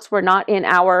 6 books were not in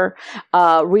our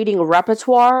reading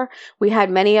repertoire. We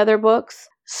had many other books,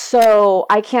 so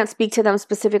I can't speak to them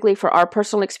specifically for our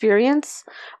personal experience.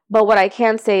 But what I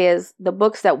can say is the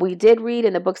books that we did read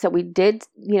and the books that we did,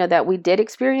 that we did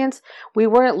experience, we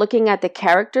weren't looking at the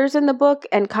characters in the book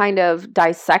and kind of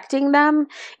dissecting them.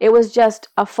 It was just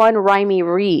a fun, rhymey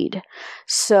read.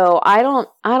 So I don't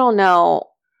know.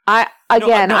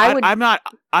 I'm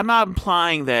not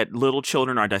implying that little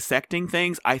children are dissecting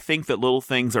things. I think that little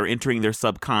things are entering their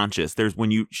subconscious.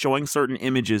 When you showing certain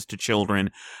images to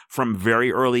children from very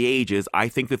early ages, I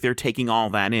think that they're taking all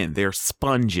that in. They're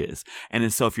sponges.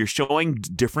 And so if you're showing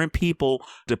different people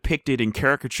depicted in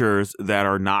caricatures that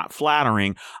are not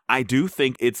flattering, I do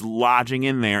think it's lodging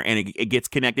in there, and it gets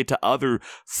connected to other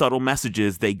subtle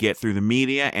messages they get through the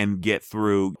media and get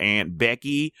through Aunt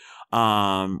Becky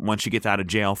once she gets out of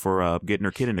jail for getting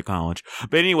her kid into college.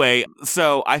 But anyway,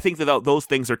 so I think that those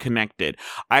things are connected.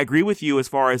 I agree with you as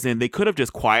far as in they could have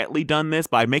just quietly done this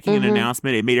by making an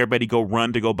announcement. It made everybody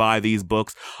run to go buy these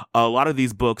books. A lot of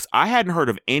these books, I hadn't heard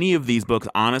of any of these books,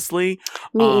 honestly.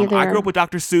 Me either. I grew up with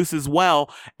Dr. Seuss as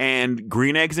well, and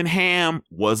Green Eggs and Ham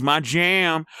was my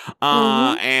jam.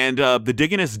 And The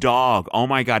Diggingest Dog. Oh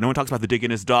my God, no one talks about The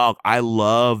Diggingest Dog. I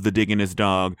love The Diggingest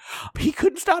Dog. He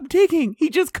couldn't stop digging. He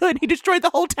just couldn't. He destroyed the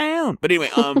whole town. But anyway,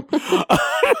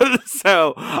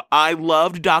 so I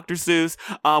loved Dr. Seuss.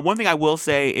 One thing I will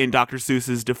say in Dr.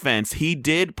 Seuss's defense, he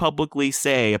did publicly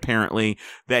say, apparently,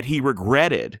 that he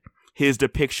regretted his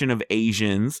depiction of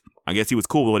Asians. I guess he was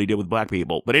cool with what he did with black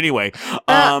people. But anyway,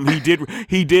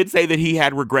 he did say that he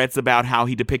had regrets about how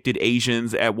he depicted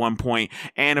Asians at one point.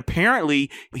 And apparently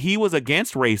he was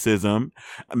against racism.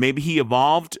 Maybe he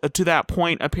evolved to that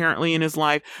point apparently in his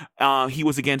life. He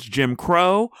was against Jim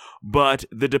Crow, but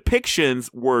the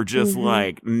depictions were just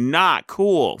like not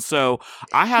cool. So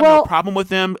I have no problem with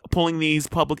them pulling these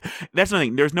public. That's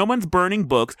nothing. There's no one's burning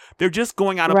books. They're just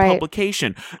going out of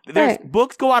publication.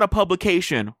 Books go out of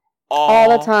publication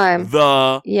all the time.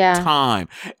 Time.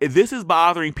 This is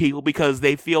bothering people because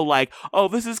they feel like, oh,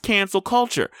 this is cancel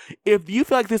culture. If you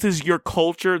feel like this is your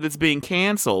culture that's being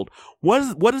canceled,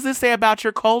 what does this say about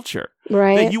your culture?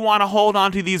 Right. That you want to hold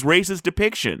on to these racist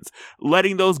depictions.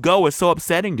 Letting those go is so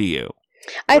upsetting to you.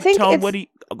 I think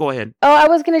go ahead. Oh, I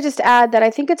was going to just add that I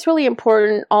think it's really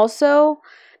important also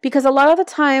because a lot of the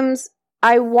times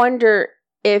I wonder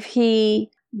if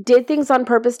he did things on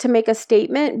purpose to make a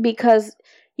statement because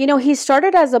he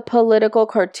started as a political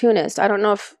cartoonist. I don't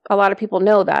know if a lot of people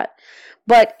know that,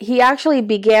 but he actually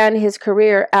began his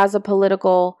career as a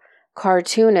political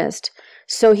cartoonist.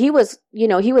 So he was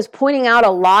pointing out a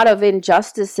lot of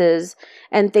injustices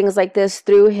and things like this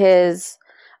through his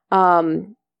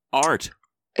art.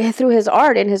 Through his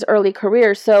art in his early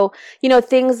career. So,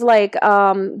 things like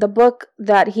the book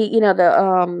that he,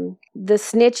 the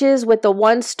snitches with the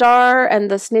 1 star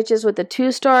and the snitches with the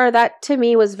 2 star, that to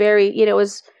me was very, it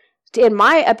was, in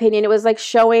my opinion, it was like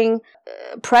showing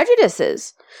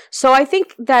prejudices. So I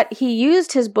think that he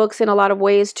used his books in a lot of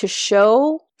ways to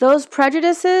show those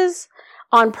prejudices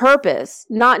on purpose,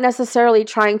 not necessarily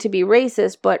trying to be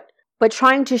racist, but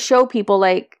trying to show people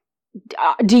like,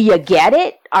 do you get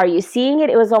it? Are you seeing it?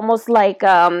 It was almost like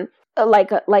tongue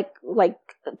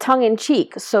in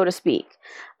cheek, so to speak.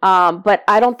 But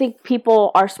I don't think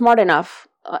people are smart enough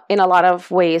in a lot of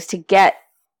ways to get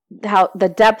how the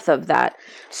depth of that.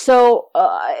 So,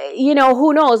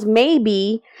 who knows?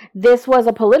 Maybe this was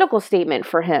a political statement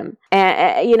for him,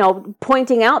 and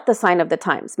pointing out the sign of the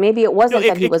times. Maybe it wasn't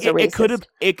that he was a racist.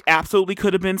 It absolutely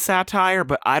could have been satire,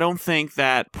 but I don't think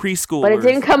that preschoolers but it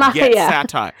didn't come out, get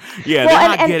satire. Yeah,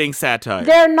 they're not getting satire.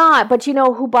 They're not, but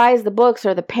who buys the books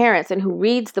are the parents, and who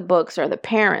reads the books are the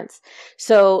parents.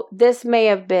 So this may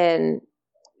have been,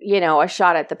 a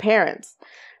shot at the parents.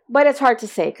 But it's hard to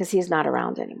say because he's not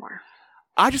around anymore.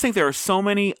 I just think there are so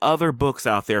many other books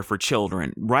out there for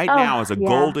children. Right now is a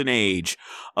golden age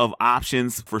of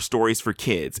options for stories for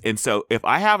kids. And so if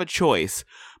I have a choice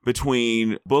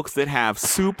between books that have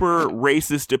super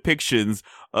racist depictions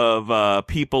of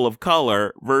people of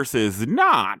color versus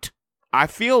not, I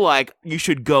feel like you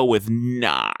should go with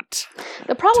not.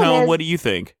 The problem Tone, is... what do you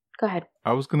think? Go ahead.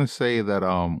 I was going to say that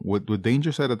what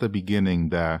Danger said at the beginning,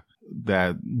 that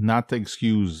not to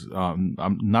excuse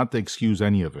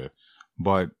any of it,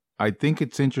 but I think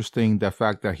it's interesting the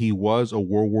fact that he was a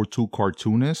World War II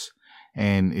cartoonist.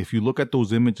 And if you look at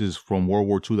those images from World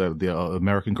War II that the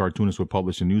American cartoonists would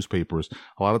publish in newspapers,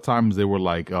 a lot of times they were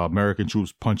like American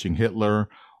troops punching Hitler,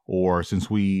 or since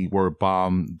we were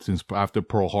bombed, since after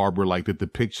Pearl Harbor, like the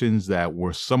depictions that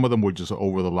were, some of them were just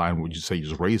over the line, would you say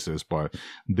just racist, but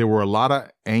there were a lot of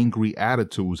angry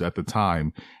attitudes at the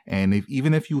time. And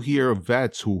even if you hear of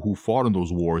vets who fought in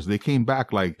those wars, they came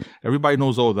back like, everybody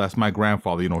knows, oh, that's my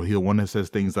grandfather, he's the one that says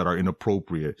things that are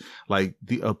inappropriate. Like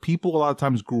the people a lot of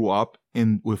times grew up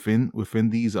within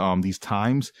these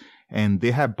times, and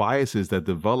they had biases that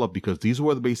developed because these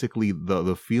were basically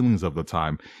the feelings of the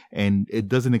time. And it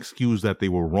doesn't excuse that they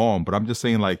were wrong. But I'm just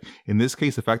saying, like, in this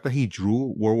case, the fact that he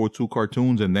drew World War II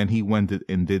cartoons and then he went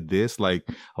and did this, like,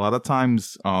 a lot of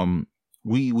times,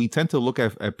 we tend to look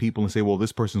at people and say, well,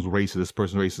 this person's racist, this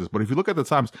person's racist. But if you look at the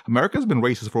times, America's been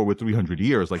racist for over 300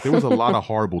 years. Like, there was a lot of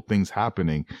horrible things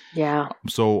happening. Yeah.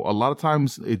 So a lot of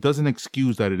times it doesn't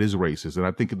excuse that it is racist. And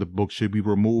I think the book should be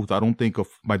removed. I don't think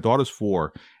my daughter's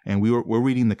 4, and we're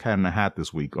reading The Cat in the Hat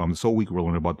this week. This whole week we're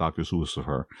learning about Dr. Seuss with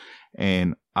her.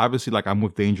 And obviously, like, I'm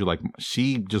with Danger. Like,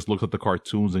 she just looks at the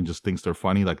cartoons and just thinks they're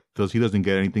funny. Like, he doesn't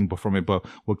get anything from it. But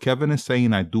what Kevin is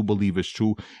saying, I do believe is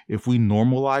true. If we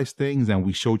normalize things and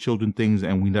we show children things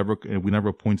and we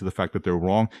never point to the fact that they're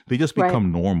wrong, they just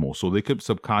become normal. So they could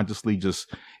subconsciously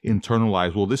just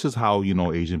internalize, well, this is how,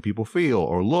 Asian people feel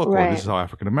or look, or this is how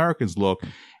African Americans look.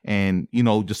 And,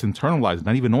 just internalize,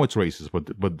 not even know it's racist,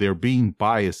 but they're being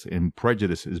biased and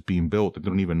prejudice is being built. They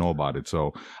don't even know about it.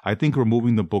 So I think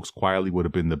removing the books quietly would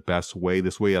have been the best way.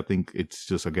 This way, I think it's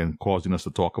just, again, causing us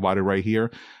to talk about it right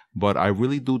here. But I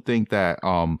really do think that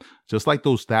just like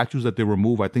those statues that they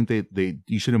remove, I think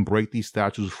you shouldn't break these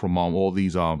statues from all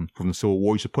these from the Civil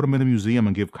War. You should put them in a museum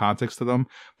and give context to them.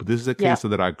 But this is a case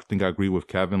that I think I agree with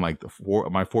Kevin. Like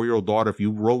my 4-year-old daughter, if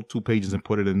you wrote 2 pages and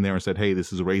put it in there and said, "Hey,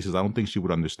 this is racist," I don't think she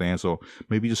would understand. So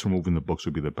maybe just removing the books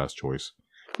would be the best choice.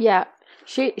 Yeah,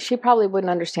 she probably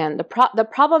wouldn't understand. The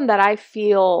problem that I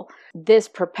feel this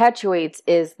perpetuates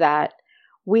is that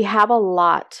we have a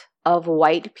lot of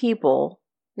white people,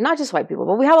 not just white people,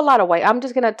 but we have a lot of white.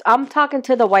 I'm talking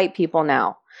to the white people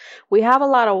now. We have a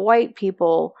lot of white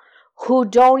people who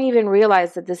don't even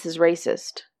realize that this is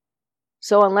racist.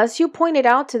 So unless you point it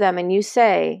out to them and you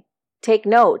say, "Take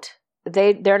note,"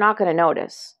 they're not going to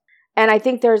notice. And I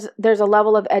think there's a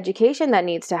level of education that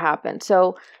needs to happen.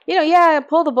 So,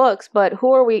 pull the books, but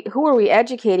who are we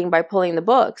educating by pulling the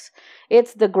books?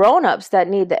 It's the grown-ups that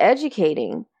need the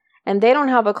educating, and they don't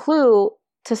have a clue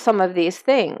to some of these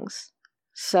things.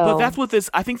 So, but that's what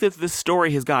I think that this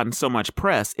story has gotten so much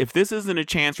press. If this isn't a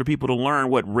chance for people to learn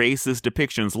what racist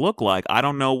depictions look like, I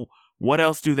don't know what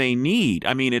else do they need?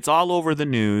 I mean, it's all over the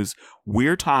news.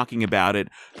 We're talking about it.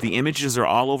 The images are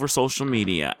all over social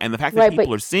media. And the fact that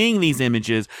people are seeing these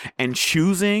images and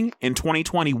choosing in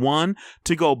 2021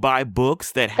 to go buy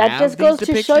books that have these depictions. That just goes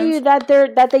to show you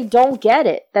that they don't get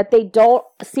it. That they don't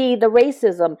see the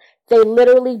racism. They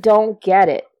literally don't get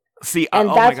it. See, and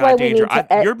that's why Danger,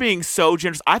 you're being so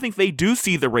generous. I think they do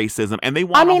see the racism and they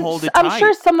want to hold it tight. I'm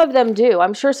sure some of them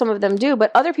do.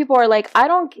 But other people are like,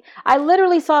 I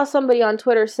literally saw somebody on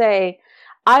Twitter say,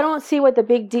 "I don't see what the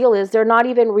big deal is. They're not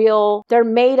even real. They're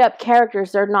made up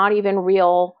characters. They're not even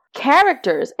real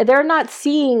characters." They're not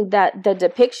seeing that the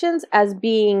depictions as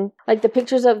being like the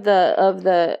pictures of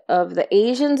the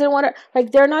Asians and whatever.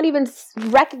 Like they're not even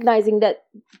recognizing that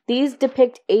these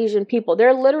depict Asian people.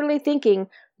 They're literally thinking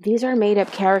these are made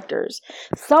up characters.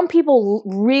 Some people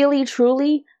really,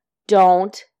 truly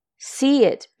don't see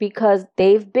it because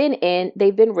they've been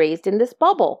raised in this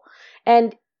bubble.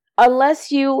 And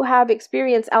unless you have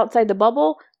experience outside the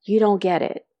bubble, you don't get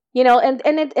it. And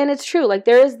it's true. Like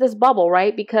there is this bubble,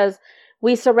 right? Because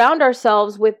we surround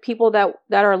ourselves with people that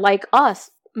are like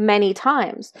us many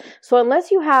times. So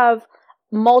unless you have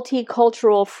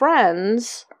multicultural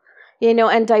friends,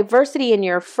 and diversity in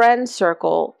your friend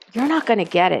circle, you're not going to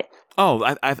get it. Oh,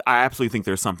 I absolutely think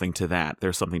there's something to that.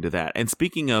 There's something to that. And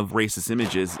speaking of racist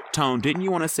images, Tone, didn't you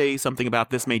want to say something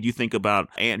about this made you think about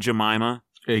Aunt Jemima?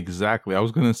 Exactly. I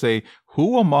was going to say,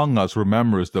 who among us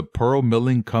remembers the Pearl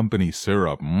Milling Company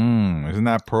syrup? Isn't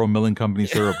that Pearl Milling Company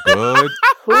syrup good?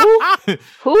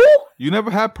 Who? You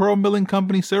never had Pearl Milling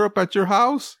Company syrup at your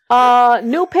house?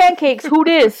 New pancakes. Who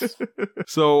this?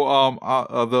 So,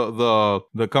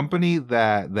 the company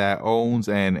that owns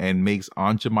and makes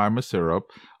Aunt Jemima syrup,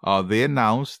 they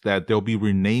announced that they'll be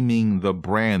renaming the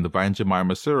brand of Aunt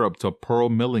Jemima syrup to Pearl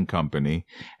Milling Company,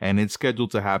 and it's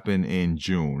scheduled to happen in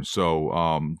June.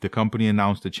 So, the company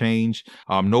announced the change.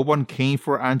 No one came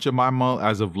for Aunt Jemima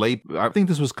as of late. I think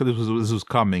this was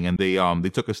coming, and they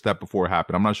took a step before it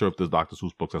happened. I'm not sure if there's Dr.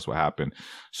 Seuss books that's what happened.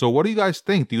 So, what do you guys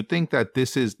think? Do you think that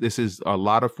this is a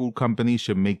lot of food companies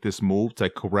should make this move to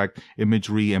correct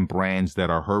imagery and brands that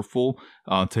are hurtful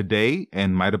today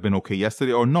and might have been okay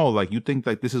yesterday, or no? Like you think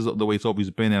like this is the way it's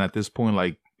always been, and at this point,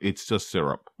 like it's just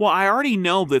syrup? Well, I already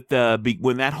know that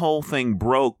when that whole thing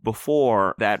broke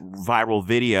before that viral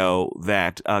video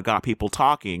that got people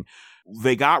talking,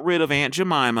 they got rid of Aunt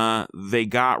Jemima. They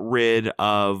got rid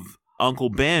of Uncle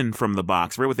Ben from the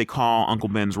box. Right, what they call Uncle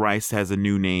Ben's rice has a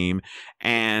new name.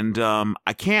 And I'm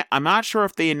not sure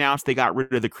if they announced they got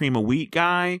rid of the cream of wheat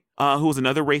guy, who was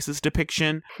another racist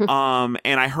depiction. And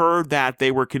I heard that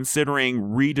they were considering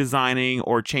redesigning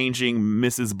or changing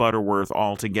Mrs. Butterworth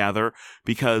altogether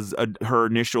because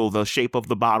the shape of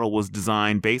the bottle was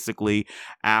designed basically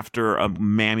after a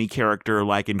Mammy character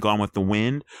like in Gone with the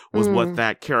Wind was what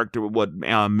that character, what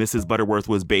Mrs. Butterworth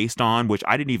was based on, which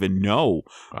I didn't even know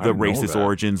the racist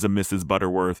origins of Mrs.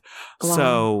 Butterworth. Wow.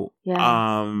 So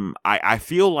yeah. I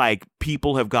feel like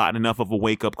people have gotten enough of a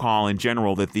wake-up call in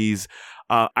general that these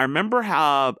I remember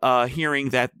hearing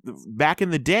that back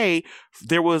in the day,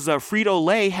 there was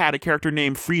Frito-Lay had a character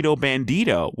named Frito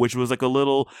Bandito, which was like a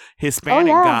little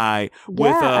Hispanic guy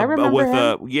with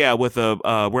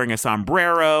wearing a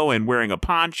sombrero and wearing a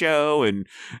poncho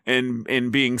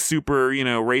and being super,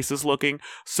 racist looking.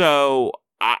 So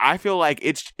I feel like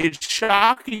it's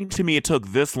shocking to me it took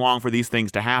this long for these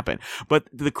things to happen. But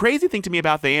the crazy thing to me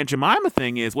about the Aunt Jemima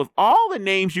thing is, with all the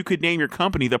names you could name your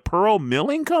company, the Pearl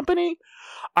Milling Company,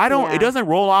 it doesn't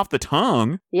roll off the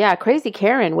tongue. Yeah, Crazy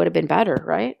Karen would have been better,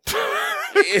 right?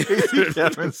 Crazy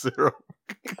Karen syrup.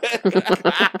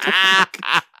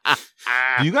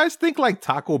 Do you guys think like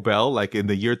Taco Bell, like in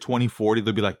the year 2040,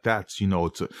 they'll be like,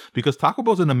 because Taco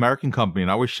Bell's an American company,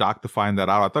 and I was shocked to find that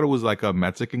out. I thought it was like a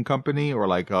Mexican company or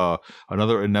like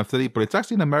another ethnicity, but it's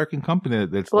actually an American company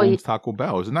that owns Taco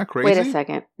Bell. Isn't that crazy? Wait a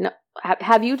second. No,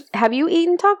 have you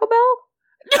eaten Taco Bell?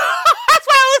 That's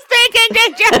what I was thinking,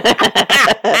 did you?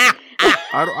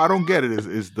 I don't get it.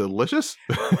 Is delicious?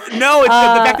 No, it's the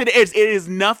fact that it is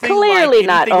nothing clearly like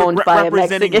not owned by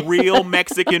representing a Mexican. real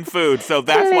Mexican food. So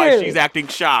that's why she's acting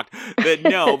shocked that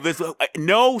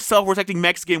no self-respecting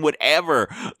Mexican would ever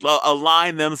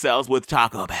align themselves with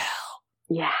Taco Bell.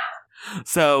 Yeah.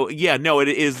 So yeah, no,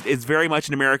 it's very much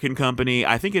an American company.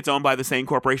 I think it's owned by the same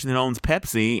corporation that owns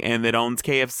Pepsi and that owns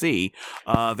KFC.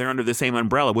 They're under the same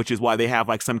umbrella, which is why they have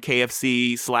like some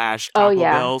KFC / Taco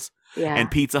Bells. Yeah.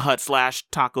 And Pizza Hut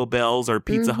 / Taco Bells or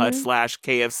Pizza Hut /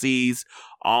 KFCs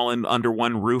all under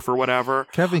one roof or whatever.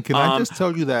 Kevin, can I just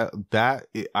tell you that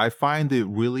I find it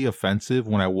really offensive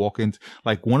when I walk into,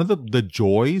 like, one of the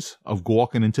joys of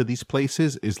walking into these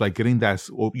places is like getting that,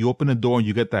 you open the door and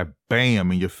you get that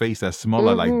bam in your face, that smell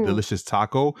of like delicious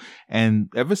taco. And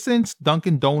ever since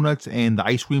Dunkin' Donuts and the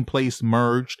ice cream place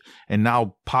merged, and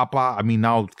now now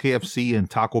KFC and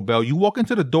Taco Bell, you walk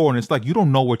into the door and it's like you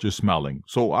don't know what you're smelling.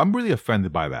 So I'm really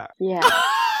offended by that. Yeah.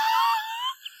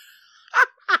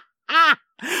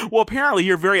 Well, apparently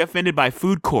you're very offended by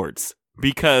food courts,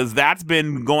 because that's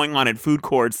been going on at food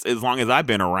courts as long as I've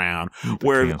been around,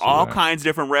 where all kinds of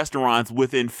different restaurants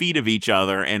within feet of each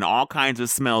other and all kinds of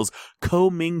smells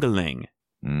commingling.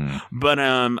 But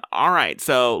all right,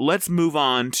 so let's move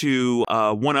on to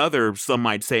one other, some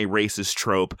might say, racist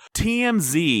trope.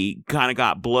 TMZ kind of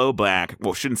got blowback.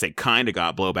 Well, shouldn't say kind of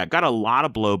got blowback. Got a lot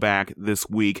of blowback this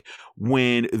week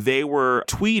when they were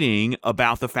tweeting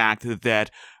about the fact that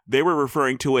they were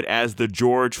referring to it as the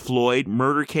George Floyd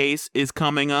murder case is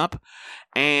coming up.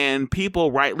 And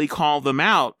people rightly call them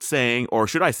out, saying, or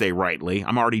should I say rightly?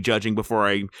 I'm already judging before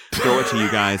I throw it to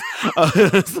you guys.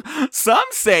 Some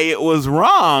say it was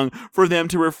wrong for them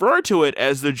to refer to it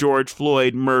as the George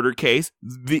Floyd murder case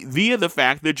via the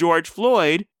fact that George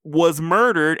Floyd was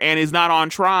murdered and is not on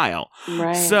trial.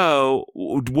 Right. So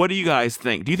what do you guys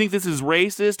think? Do you think this is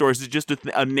racist, or is it just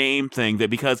a name thing, that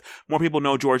because more people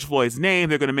know George Floyd's name,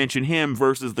 they're going to mention him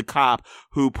versus the cop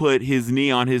who put his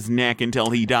knee on his neck until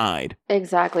he died?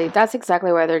 Exactly. That's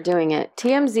exactly why they're doing it.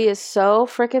 TMZ is so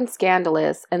freaking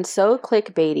scandalous and so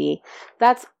clickbaity.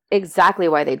 That's exactly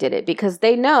why they did it, because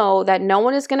they know that no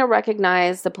one is going to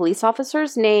recognize the police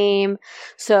officer's name.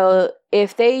 So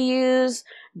if they use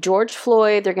George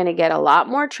Floyd, they're going to get a lot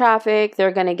more traffic.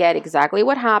 They're going to get exactly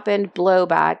what happened,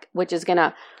 blowback, which is going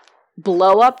to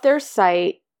blow up their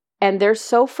site. And they're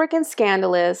so freaking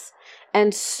scandalous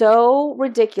and so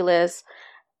ridiculous.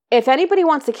 If anybody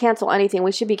wants to cancel anything,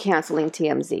 we should be canceling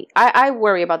TMZ. I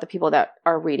worry about the people that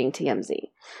are reading TMZ.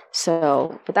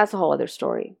 So, but that's a whole other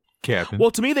story. Captain. Well,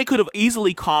 to me, they could have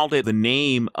easily called it the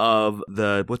name of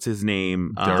what's his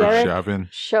name? Derek Chauvin.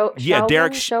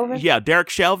 Derek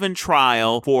Chauvin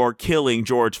trial for killing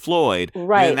George Floyd.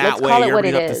 Right. And that Let's way, call it what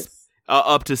it is.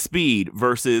 Up to speed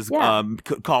versus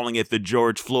calling it the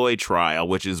George Floyd trial,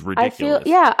 which is ridiculous.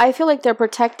 I feel like they're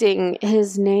protecting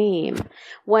his name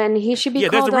when he should be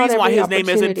called out. There's a reason why his name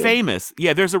isn't opportunity. famous.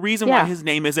 Yeah, there's a reason why his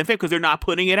name isn't famous, because they're not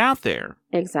putting it out there.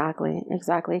 Exactly.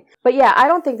 But yeah, I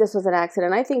don't think this was an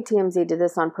accident. I think TMZ did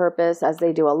this on purpose, as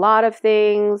they do a lot of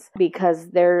things, because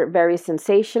they're very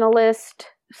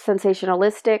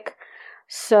sensationalistic.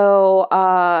 So,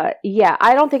 I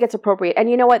don't think it's appropriate. And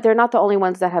you know what? They're not the only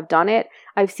ones that have done it.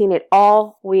 I've seen it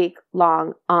all week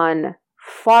long on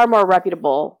far more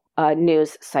reputable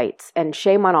news sites, and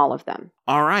shame on all of them.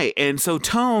 All right. And so,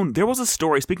 Tone, there was a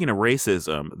story, speaking of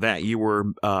racism, that you were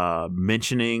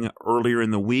mentioning earlier in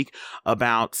the week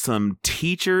about some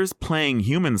teachers playing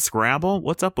human Scrabble.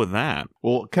 What's up with that?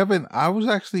 Well, Kevin, I was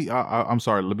actually, I'm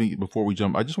sorry, before we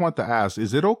jump, I just want to ask,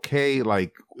 is it okay,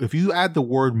 like, if you add the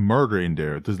word murder in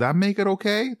there, does that make it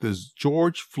okay? Does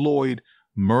George Floyd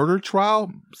murder trial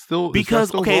still, because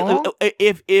still wrong?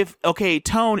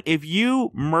 Tone, if you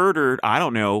murdered, I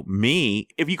don't know, me,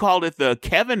 if you called it the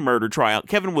Kevin murder trial,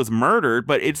 Kevin was murdered,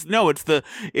 but it's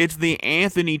the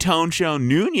Anthony Tone Show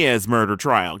Nunez murder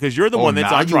trial, because you're the one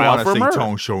that's on trial for murder.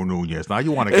 Tone Show Nunez. Now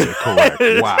you want to get it correct.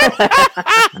 Wow.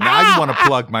 Now you want to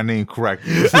plug my name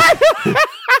correctly.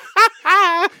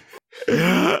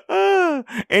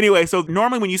 Anyway, so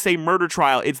normally when you say murder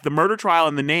trial, it's the murder trial,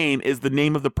 and the name is the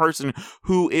name of the person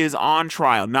who is on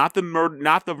trial, not the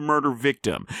murder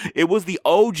victim. It was the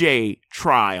OJ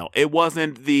trial. It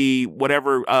wasn't the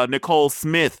whatever Nicole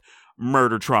Smith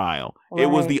murder trial. Right. It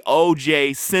was the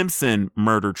OJ Simpson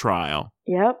murder trial.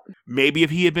 Yep. Maybe if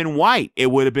he had been white,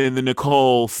 it would have been the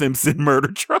Nicole Simpson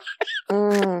murder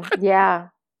trial. Yeah.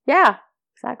 Yeah,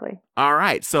 exactly. All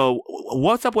right. So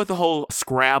what's up with the whole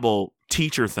Scrabble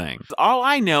teacher thing? All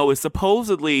I know is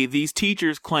supposedly these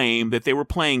teachers claim that they were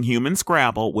playing human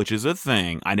Scrabble, which is a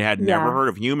thing. I had never heard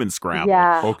of human Scrabble.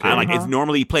 Yeah. Okay. It's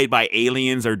normally played by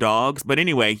aliens or dogs. But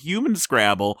anyway, human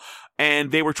Scrabble.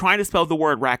 And they were trying to spell the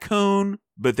word raccoon,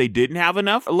 but they didn't have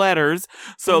enough letters.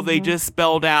 So they just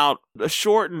spelled out a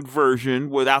shortened version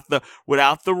without the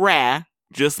ra.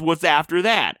 Just what's after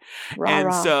that.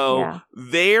 So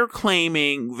they're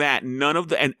claiming that none of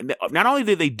the, and not only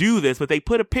did they do this, but they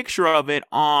put a picture of it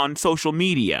on social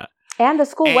media. And the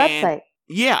school website.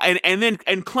 Yeah,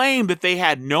 and claimed that they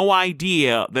had no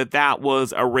idea that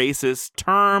was a racist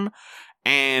term,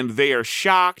 and they are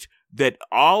shocked that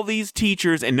all these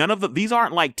teachers, and none of these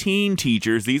aren't like teen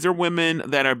teachers. These are women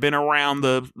that have been around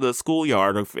the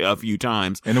schoolyard a few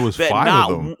times. And it was 5 of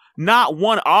them. Not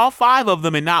one, all 5 of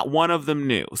them, and not one of them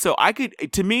knew. So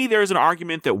to me, there's an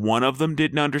argument that one of them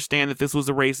didn't understand that this was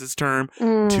a racist term.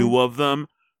 2 of them,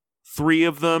 3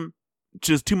 of them,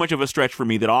 just too much of a stretch for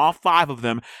me, that all 5 of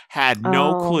them had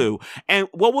no clue. And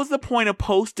what was the point of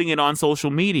posting it on social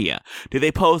media? Did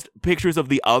they post pictures of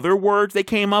the other words they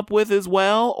came up with as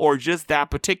well, or just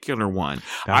that particular one?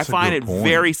 I find it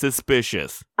very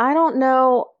suspicious. I don't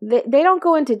know. They don't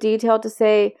go into detail to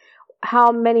say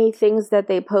how many things that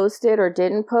they posted or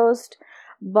didn't post,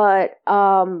 but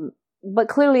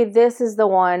clearly this is the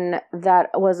one that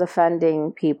was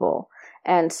offending people.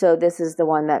 And so this is the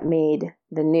one that made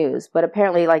the news. But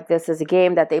apparently, like, this is a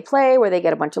game that they play where they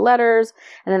get a bunch of letters,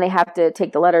 and then they have to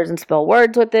take the letters and spell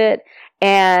words with it.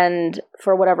 And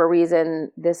for whatever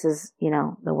reason, this is,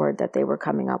 the word that they were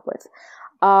coming up with.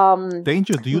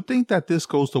 Danger, do you think that this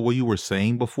goes to what you were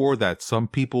saying before, that some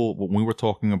people, when we were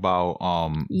talking about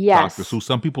Dr. Seuss,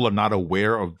 some people are not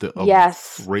aware of the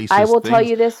racist I will things? tell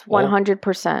you this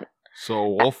 100%.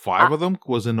 So all 5 of them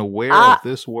wasn't aware of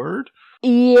this word?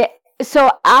 Yeah.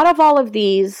 So out of all of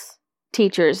these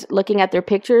teachers, looking at their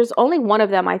pictures, only one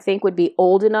of them I think would be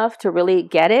old enough to really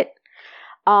get it.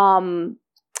 And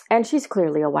she's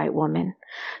clearly a white woman.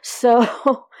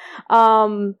 So,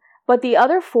 but the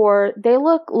other 4, they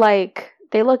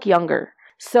look younger.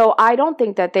 So I don't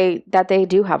think that they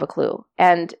do have a clue.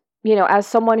 And, as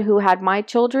someone who had my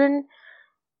children,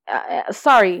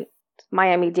 sorry,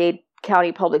 Miami-Dade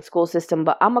County Public School System,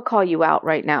 but I'm going to call you out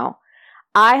right now.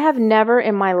 I have never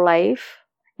in my life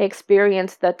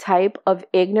experienced the type of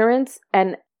ignorance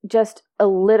and just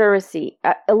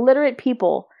illiterate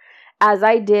people as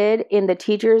I did in the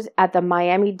teachers at the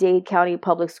Miami-Dade County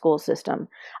Public School System.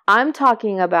 I'm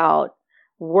talking about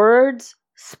words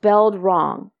spelled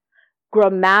wrong,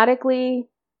 grammatically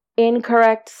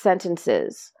incorrect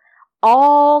sentences,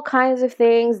 all kinds of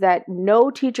things that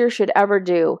no teacher should ever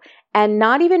do, and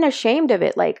not even ashamed of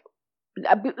it, like,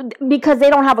 because they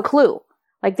don't have a clue.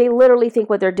 Like, they literally think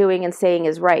what they're doing and saying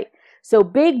is right. So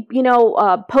big,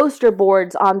 poster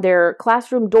boards on their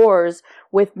classroom doors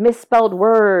with misspelled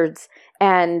words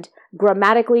and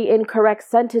grammatically incorrect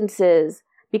sentences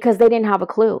because they didn't have a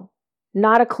clue.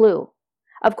 Not a clue.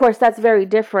 Of course, that's very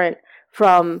different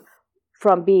from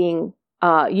being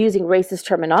using racist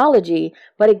terminology.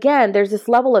 But again, there's this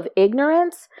level of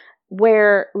ignorance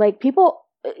where, like, people,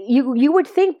 you would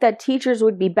think that teachers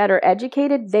would be better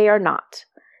educated. They are not.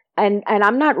 And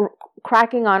I'm not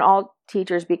cracking on all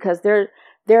teachers because they're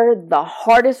the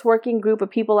hardest working group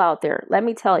of people out there, let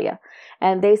me tell you.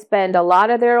 And they spend a lot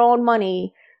of their own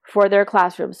money for their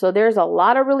classrooms. So there's a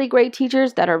lot of really great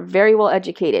teachers that are very well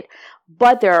educated.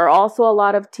 But there are also a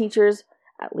lot of teachers,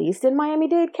 at least in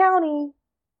Miami-Dade County,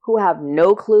 who have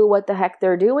no clue what the heck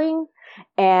they're doing.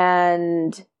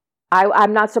 And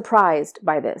I'm not surprised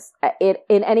by this in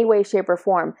any way, shape, or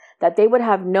form, that they would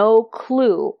have no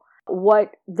clue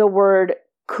what the word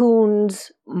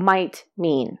coons might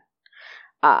mean.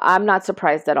 I'm not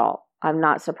surprised at all. I'm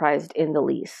not surprised in the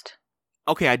least.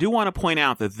 Okay, I do want to point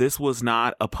out that this was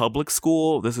not a public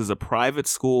school. This is a private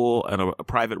school and a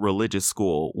private religious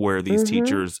school where these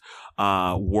teachers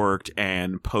worked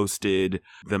and posted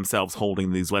themselves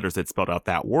holding these letters that spelled out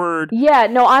that word. Yeah,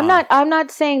 no, I'm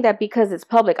not saying that because it's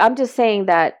public. I'm just saying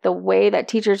that the way that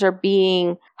teachers are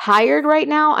being hired right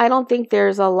now, I don't think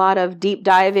there's a lot of deep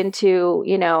dive into,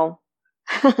 I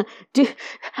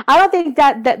don't think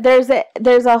that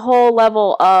there's a whole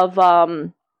level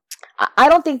of I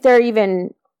don't think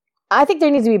I think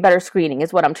there needs to be better screening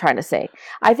is what I'm trying to say.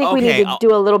 I think we need to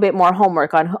do a little bit more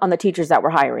homework on the teachers that we're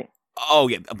hiring. Oh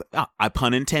yeah, I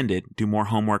pun intended. Do more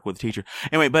homework with the teacher.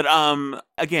 Anyway, but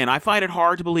again, I find it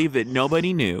hard to believe that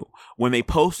nobody knew when they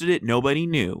posted it. Nobody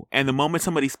knew, and the moment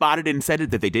somebody spotted it and said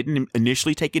it, that they didn't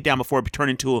initially take it down before it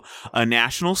turned into a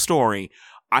national story.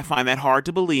 I find that hard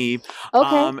to believe.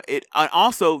 Okay.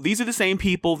 Also, these are the same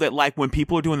people that, like, when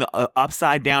people are doing the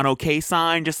upside down okay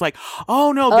sign, just like,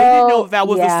 oh no, they didn't know that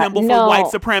was a symbol for white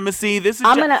supremacy. This is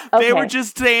they were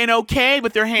just saying okay,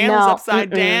 but their hand was upside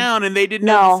down and they didn't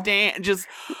understand. Just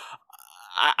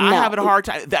I have a hard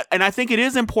time and I think it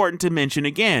is important to mention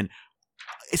again.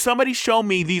 Somebody show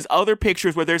me these other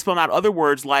pictures where they're spelling out other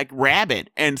words like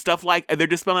rabbit and stuff like, and they're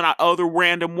just spelling out other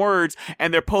random words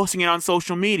and they're posting it on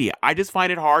social media. I just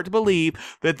find it hard to believe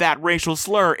that racial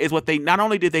slur is what they, not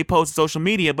only did they post to social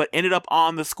media, but ended up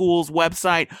on the school's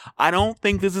website. I don't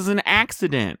think this is an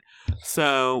accident.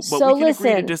 But we can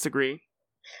agree to disagree.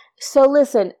 So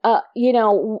listen,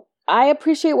 I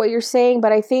appreciate what you're saying,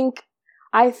 but I think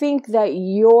that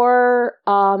your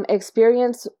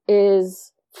experience is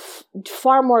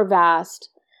far more vast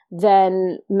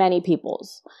than many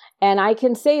people's. And I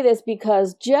can say this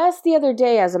because just the other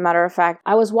day, as a matter of fact,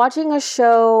 I was watching a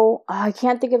show. I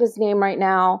can't think of his name right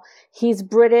now. He's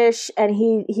British and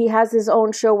he has his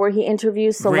own show where he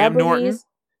interviews celebrities. Graham Norton?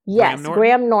 Yes,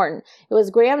 Graham Norton. It was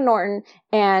Graham Norton,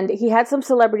 and he had some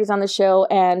celebrities on the show,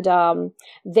 and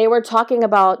they were talking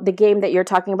about the game that you're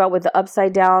talking about with the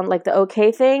upside down, like the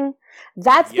okay thing.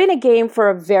 That's been a game for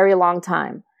a very long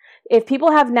time. If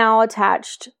people have now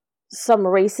attached some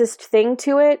racist thing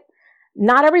to it,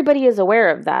 not everybody is aware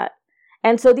of that.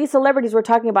 And so these celebrities were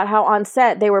talking about how on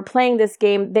set they were playing this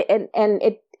game, and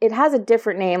it has a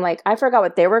different name. Like, I forgot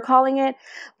what they were calling it,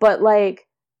 but like,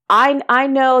 I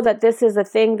know that this is a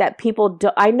thing that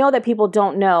I know that people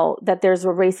don't know that there's a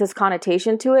racist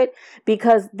connotation to it,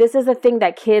 because this is a thing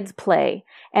that kids play,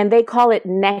 and they call it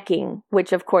necking,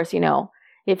 which of course,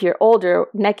 if you're older,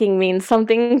 necking means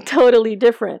something totally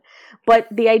different. But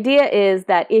the idea is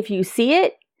that if you see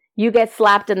it, you get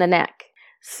slapped in the neck.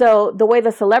 So the way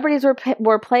the celebrities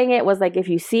were playing it was like, if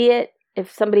you see it,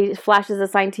 if somebody flashes a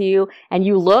sign to you and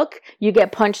you look, you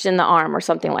get punched in the arm or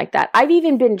something like that. I've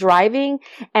even been driving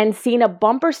and seen a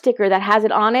bumper sticker that has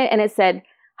it on it and it said,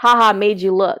 haha, made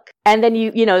you look. And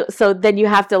then so then you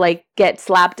have to like get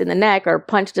slapped in the neck or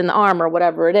punched in the arm or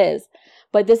whatever it is.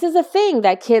 But this is a thing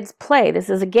that kids play. This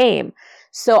is a game.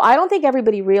 So I don't think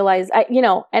everybody realized,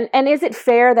 and is it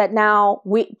fair that now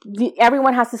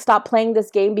everyone has to stop playing this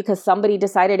game because somebody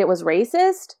decided it was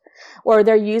racist, or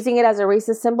they're using it as a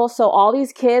racist symbol? So all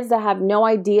these kids that have no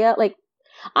idea, like,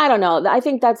 I don't know. I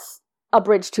think that's a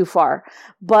bridge too far,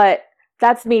 but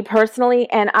that's me personally.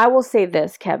 And I will say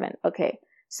this, Kevin. Okay.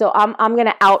 So I'm going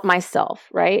to out myself.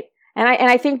 Right. And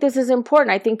I think this is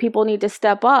important. I think people need to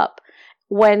step up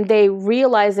when they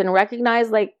realize and recognize,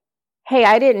 like, hey,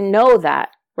 I didn't know that,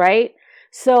 right?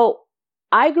 So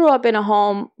I grew up in a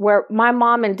home where my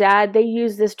mom and dad, they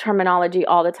use this terminology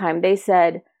all the time. They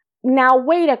said, now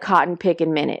wait a cotton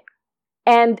picking minute.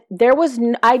 And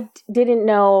I didn't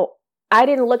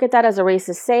look at that as a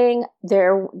racist saying.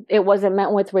 It wasn't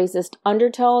meant with racist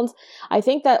undertones. I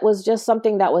think that was just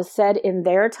something that was said in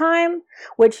their time,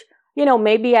 which,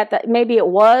 maybe it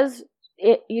was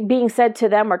being said to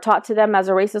them or taught to them as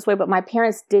a racist way, but my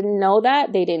parents didn't know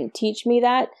that. They didn't teach me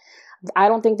that. I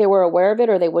don't think they were aware of it,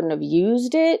 or they wouldn't have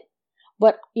used it.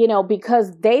 But,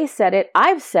 because they said it,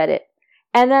 I've said it.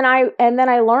 And then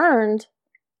I learned,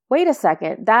 wait a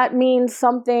second, that means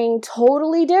something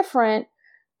totally different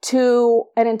to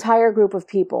an entire group of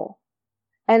people.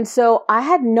 And so I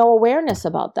had no awareness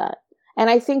about that. And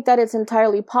I think that it's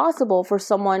entirely possible for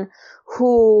someone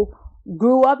who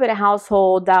grew up in a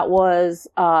household that was,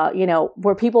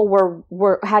 where people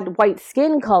had white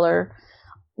skin color,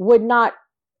 would not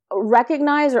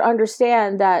recognize or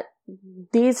understand that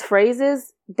these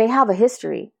phrases, they have a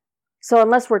history. So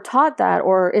unless we're taught that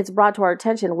or it's brought to our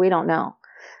attention, we don't know.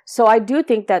 So I do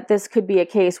think that this could be a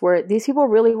case where these people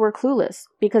really were clueless,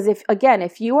 because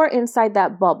if you are inside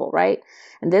that bubble, right?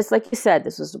 And this, like you said,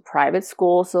 this was a private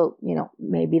school. So,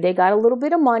 maybe they got a little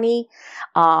bit of money.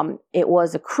 It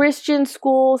was a Christian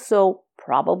school, so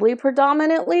probably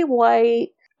predominantly white.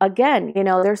 Again,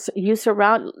 you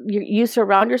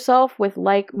surround yourself with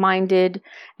like-minded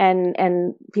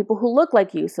and people who look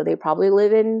like you. So they probably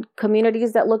live in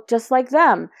communities that look just like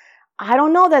them. I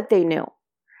don't know that they knew.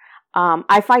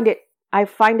 I find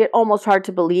it almost hard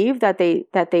to believe that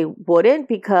they wouldn't,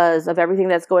 because of everything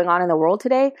that's going on in the world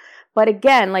today. But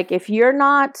again, like, if you're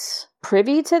not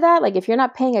privy to that, like if you're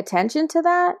not paying attention to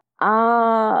that,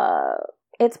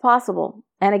 it's possible.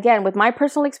 And again, with my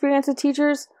personal experience with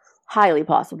teachers, highly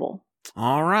possible.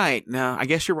 All right. Now, I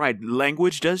guess you're right.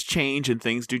 Language does change and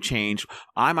things do change.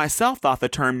 I myself thought the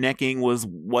term necking was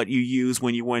what you use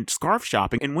when you went scarf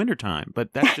shopping in wintertime,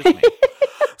 but that's just me.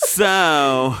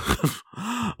 So,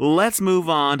 let's move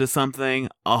on to something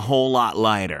a whole lot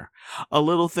lighter. A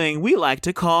little thing we like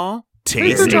to call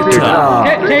Taster Talk.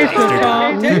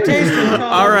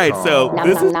 All right, so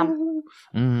this is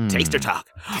Taster Talk.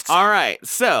 All right,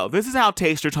 so this is how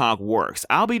Taster Talk works.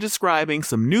 I'll be describing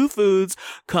some new foods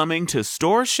coming to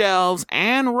store shelves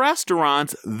and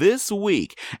restaurants this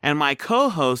week, and my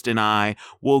co-host and I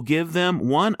will give them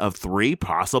one of 3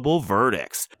 possible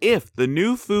verdicts. If the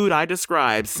new food I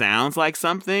describe sounds like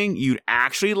something you'd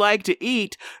actually like to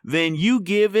eat, then you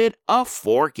give it a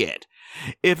fork it.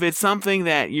 If it's something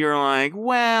that you're like,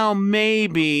 well,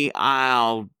 maybe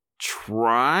I'll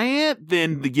try it,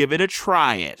 then give it a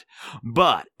try it.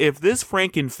 But if this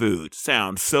frankenfood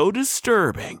sounds so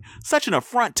disturbing, such an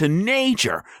affront to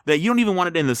nature, that you don't even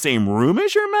want it in the same room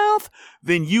as your mouth,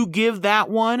 then you give that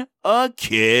one a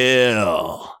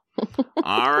kill.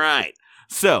 All right.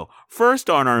 So, first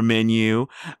on our menu,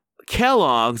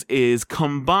 Kellogg's is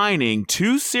combining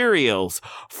 2 cereals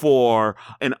for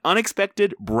an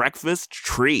unexpected breakfast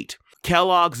treat.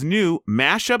 Kellogg's new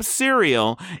mashup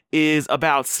cereal is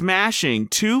about smashing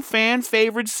 2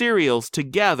 fan-favorite cereals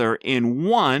together in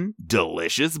one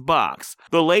delicious box.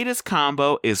 The latest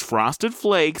combo is Frosted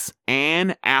Flakes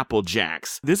and Apple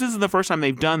Jacks. This isn't the first time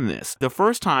they've done this. The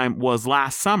first time was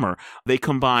last summer. They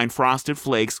combined Frosted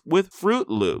Flakes with Fruit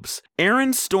Loops.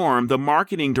 Aaron Storm, the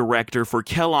marketing director for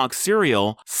Kellogg's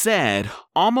cereal, said,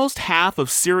 "Almost half of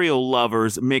cereal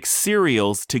lovers mix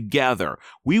cereals together.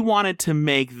 We wanted to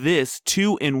make this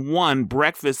 2-in-1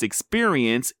 breakfast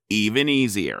experience even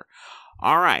easier."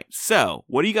 All right, so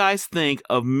what do you guys think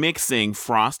of mixing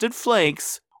Frosted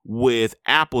Flakes with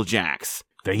Apple Jacks?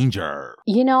 Danger.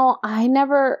 You know, I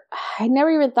never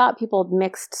even thought people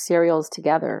mixed cereals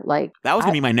together. Like, that was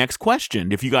gonna be my next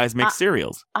question. If you guys mix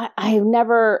cereals, I've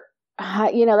never.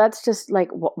 You know, that's just like,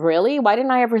 really? Why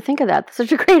didn't I ever think of that? That's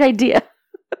such a great idea.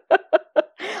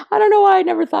 I don't know why I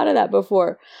never thought of that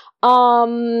before.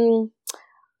 Well,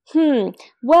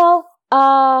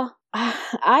 I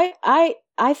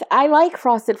like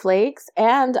Frosted Flakes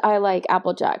and I like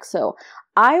Apple Jacks, so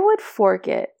I would fork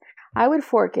it.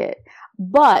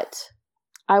 But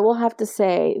I will have to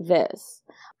say this: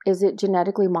 is it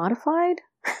genetically modified?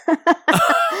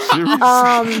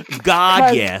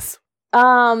 God, yes.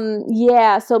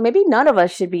 Yeah, so maybe none of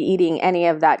us should be eating any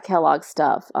of that Kellogg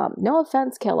stuff. No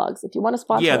offense, Kellogg's. If you want to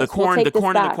sponsor us, the corn we'll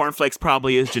and the cornflakes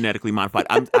probably is genetically modified.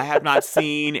 I have not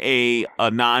seen a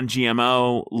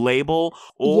non-GMO label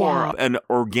or an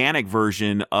organic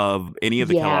version of any of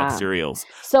the Kellogg cereals.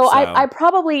 So I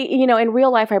probably, in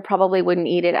real life, I probably wouldn't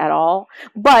eat it at all.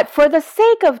 But for the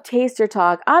sake of Taster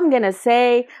Talk, I'm going to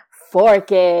say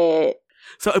fork it.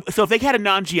 So if they had a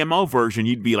non-GMO version,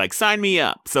 you'd be like, sign me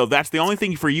up. So that's the only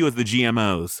thing for you is the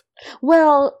GMOs.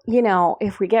 Well,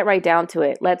 if we get right down to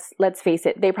it, let's face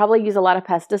it. They probably use a lot of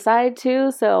pesticide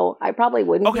too, so I probably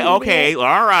wouldn't. Okay,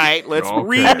 all right. Let's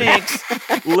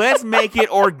remix. Let's make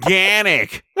it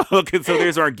organic. Okay, so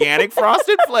there's organic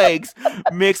Frosted Flakes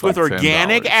mixed with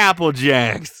organic Apple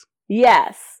Jacks.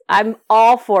 Yes, I'm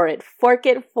all for it. Fork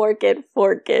it, fork it,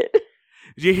 fork it.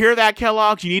 Did you hear that,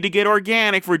 Kellogg's? You need to get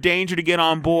organic for Danger to get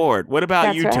on board. What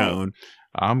about you, Tone?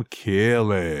 I'm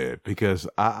killing because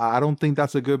I don't think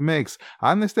that's a good mix.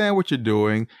 I understand what you're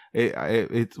doing.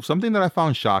 It's something that I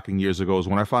found shocking years ago is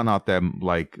when I found out that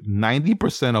like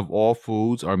 90% of all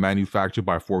foods are manufactured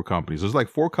by 4 companies. There's like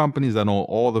 4 companies that own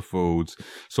all the foods.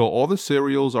 So all the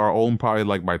cereals are owned probably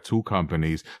like by 2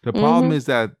 companies. The problem is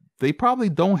that they probably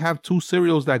don't have 2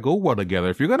 cereals that go well together.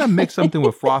 If you're going to mix something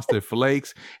with Frosted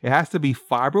Flakes, it has to be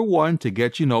fiber 1 to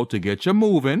get you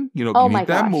moving. You need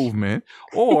that movement.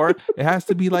 Or it has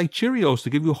to be like Cheerios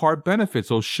to give you heart benefit.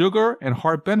 So sugar and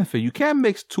heart benefit. You can't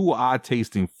mix 2 odd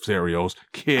tasting cereals.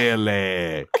 Kill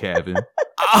it, Kevin.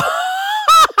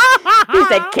 He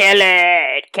said, kill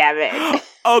it, Kevin.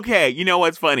 Okay, you know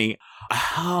what's funny?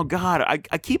 Oh, God, I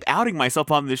keep outing myself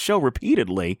on this show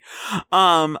repeatedly.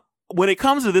 When it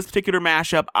comes to this particular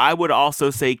mashup, I would also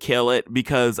say kill it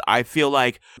because I feel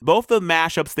like both the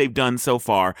mashups they've done so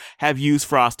far have used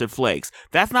Frosted Flakes.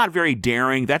 That's not very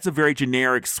daring. That's a very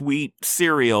generic sweet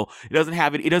cereal. It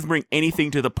doesn't bring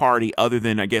anything to the party other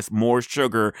than, I guess, more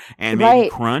sugar and maybe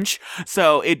crunch.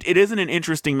 So it isn't an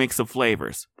interesting mix of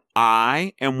flavors.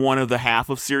 I am one of the half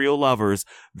of cereal lovers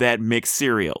that mix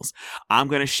cereals. I'm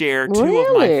going to share 2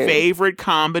 of my favorite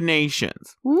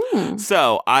combinations.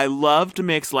 So I love to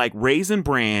mix like Raisin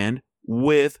Bran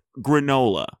with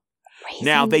granola.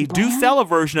 Now, they do Bran? sell a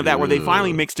version of that where they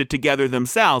finally Ugh. mixed it together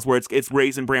themselves, where it's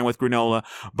Raisin Bran with granola.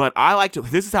 But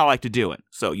this is how I like to do it.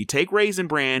 So you take Raisin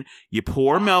Bran, you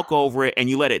pour milk over it, and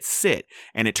you let it sit,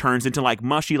 and it turns into like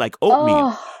mushy, like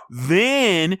oatmeal. Oh,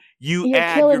 Then you you're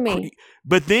add killing me.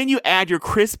 but then you add your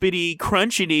crispity,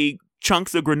 crunchy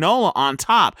chunks of granola on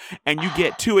top, and you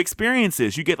get two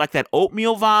experiences. You get like that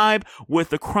oatmeal vibe with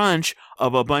the crunch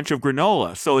of a bunch of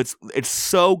granola. So it's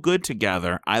so good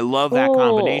together. I love that Oh.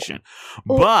 combination.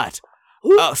 Oh.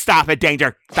 But stop it,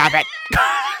 danger! Stop it!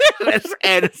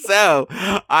 And so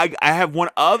I have one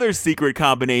other secret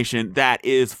combination that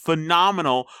is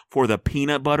phenomenal for the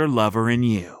peanut butter lover in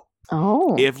you.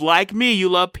 Oh. If, like me, you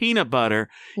love peanut butter,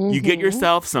 you get Mhm.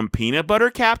 yourself some peanut butter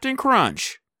Captain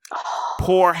Crunch.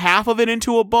 Pour half of it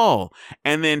into a bowl,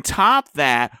 and then top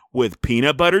that with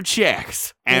peanut butter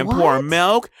Chex, and pour What?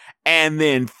 milk, and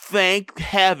then thank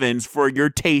heavens for your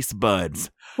taste buds.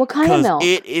 What kind of Because milk?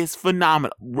 it is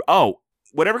phenomenal. Oh,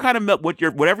 whatever kind of milk,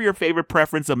 whatever your favorite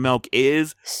preference of milk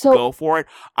is, So go for it.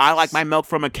 I like my milk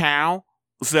from a cow.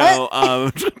 So,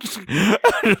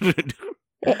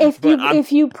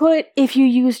 if you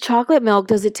use chocolate milk,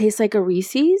 does it taste like a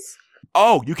Reese's?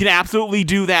 oh, you can absolutely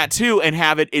do that too, and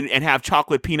have it and have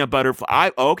chocolate peanut butter.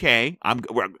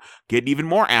 We're getting even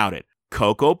more out it.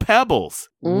 Cocoa Pebbles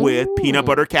with peanut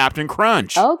butter Captain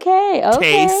Crunch. Okay.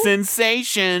 Taste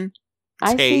sensation.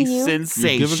 I see Taste you. You're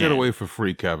sensation. giving it away for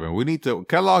free, Kevin. We need to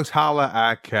Kellogg's holla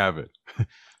at Kevin.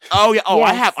 Oh yeah. Oh,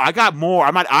 Yes. I got more.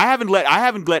 I haven't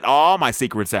let all my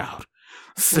secrets out.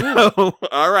 So,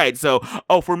 all right. So,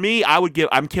 for me,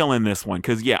 I'm killing this one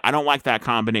because I don't like that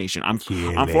combination. I'm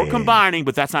for combining,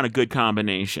 but that's not a good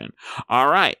combination. All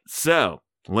right. So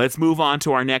let's move on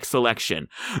to our next selection.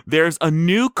 There's a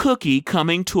new cookie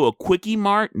coming to a Quickie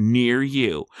Mart near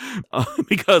you.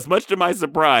 Because much to my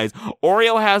surprise,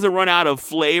 Oreo hasn't run out of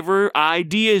flavor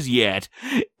ideas yet.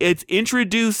 It's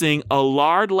introducing a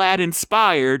Lard Lad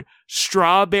inspired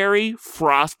strawberry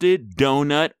frosted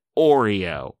donut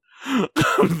Oreo.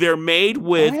 They're made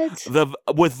with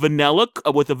What?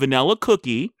 a vanilla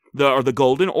cookie, the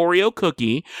golden Oreo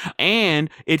cookie,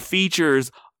 and it features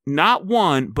not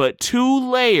one but 2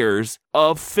 layers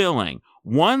of filling.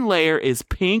 One layer is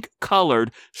pink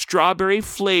colored strawberry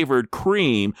flavored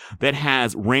cream that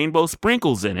has rainbow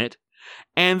sprinkles in it,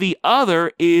 and the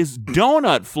other is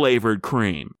donut flavored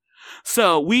cream.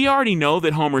 So we already know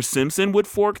that Homer Simpson would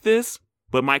fork this,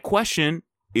 but my question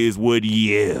is, would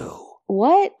you?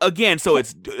 What? Again, so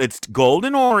it's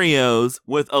golden Oreos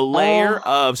with a layer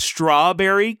of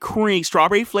strawberry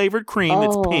flavored cream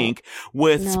that's pink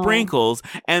with sprinkles,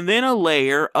 and then a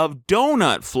layer of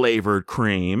donut flavored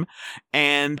cream,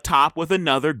 and top with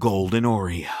another golden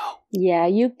Oreo. Yeah,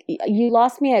 you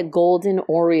lost me at golden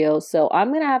Oreo, so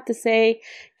I'm gonna have to say,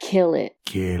 kill it.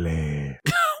 Kill it.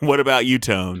 What about you,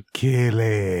 Tone? Kill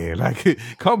it. Like,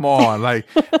 come on. Like,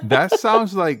 that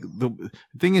sounds like the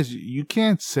thing is, you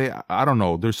can't say, I don't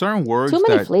know. There's certain words Too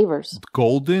many that flavors.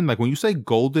 golden, like when you say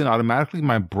golden, automatically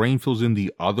my brain fills in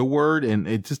the other word and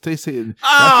it just tastes it.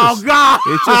 God.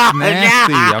 It's just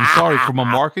nasty. I'm sorry. From a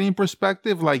marketing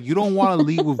perspective, like, you don't want to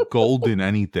lead with golden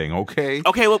anything, okay?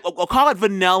 Okay, we'll call it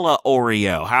vanilla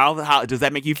Oreo. How does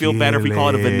that make you feel better if we call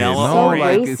it a vanilla No, Oreo?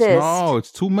 like, Racist.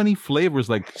 it's too many flavors.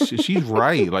 Like, she's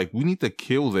right. Like, we need to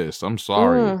kill this. I'm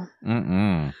sorry.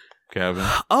 Kevin.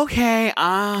 Okay,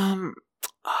 oh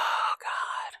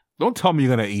God. Don't tell me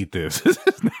you're gonna eat this. This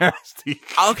is nasty.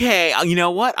 Okay, you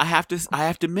know what? I have to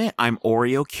admit, I'm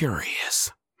Oreo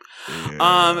curious.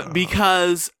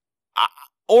 Because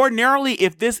ordinarily,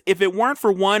 if it weren't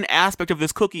for one aspect of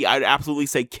this cookie, I'd absolutely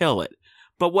say kill it.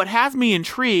 But what has me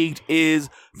intrigued is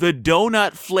the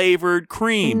donut flavored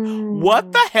cream.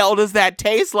 What the hell does that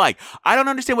taste like? I don't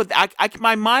understand what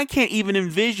my mind can't even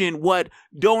envision what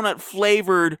donut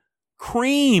flavored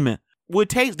cream would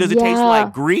taste. Does it taste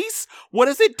like grease? What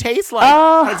does it taste like?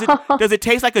 Does it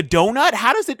taste like a donut?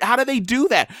 How do they do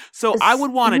that? So I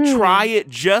would want to try it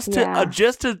just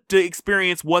to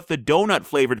experience what the donut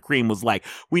flavored cream was like.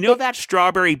 We know that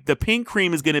the pink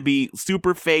cream is going to be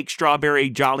super fake strawberry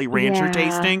Jolly Rancher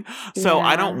tasting. So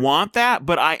I don't want that,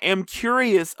 but I am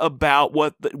curious about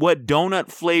what donut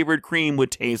flavored cream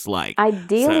would taste like.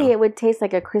 Ideally, it would taste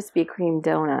like a Krispy Kreme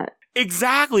donut.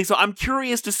 Exactly. So I'm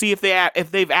curious to see if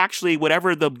they've actually,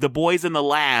 whatever the boys in the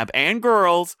lab and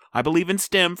girls, I believe in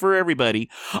STEM for everybody,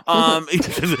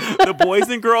 the boys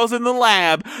and girls in the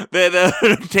lab,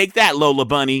 take that Lola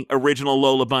Bunny, original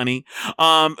Lola Bunny.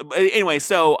 Anyway,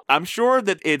 so I'm sure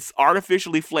that it's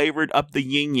artificially flavored up the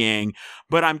yin yang,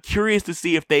 but I'm curious to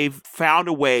see if they've found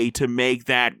a way to make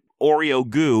that Oreo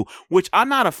goo, which I'm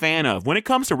not a fan of. When it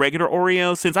comes to regular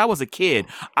Oreos, since I was a kid,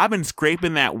 I've been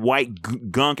scraping that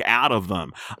white gunk out of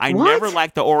them. I never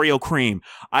liked the Oreo cream.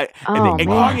 And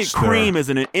calling it cream is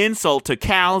an insult to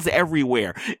cows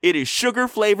everywhere. It is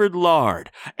sugar-flavored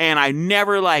lard, and I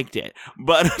never liked it.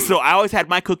 But so I always had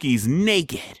my cookies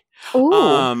naked.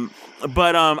 Ooh.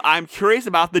 But I'm curious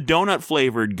about the donut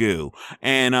flavored goo,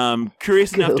 and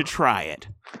curious enough to try it.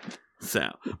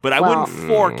 So, but I wouldn't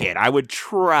fork it. I would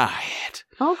try it.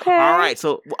 Okay. All right.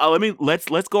 So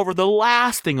let's go over the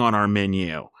last thing on our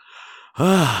menu.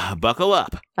 Buckle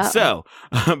up. So,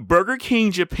 Burger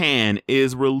King Japan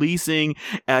is releasing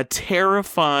a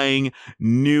terrifying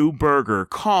new burger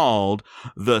called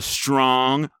the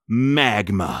Strong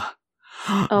Magma.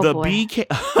 BK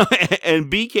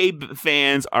and BK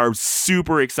fans are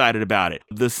super excited about it.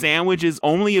 The sandwich is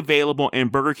only available in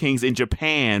Burger Kings in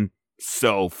Japan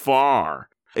so far.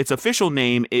 Its official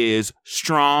name is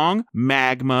Strong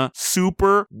Magma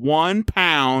Super 1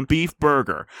 Pound Beef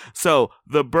Burger. So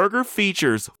the burger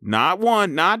features not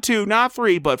 1, not 2, not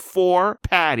 3, but 4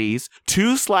 patties,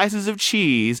 2 slices of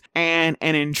cheese, and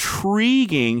an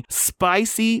intriguing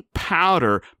spicy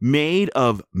powder made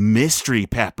of mystery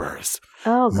peppers.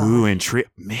 Oh, God. Ooh,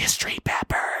 mystery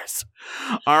peppers.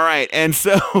 All right. And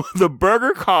so the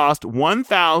burger cost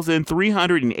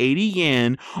 1,380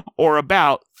 yen, or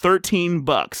about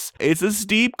 $13. It's a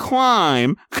steep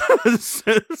climb.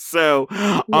 So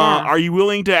are you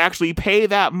willing to actually pay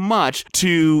that much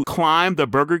to climb the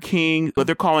Burger King, what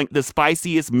they're calling the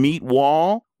spiciest meat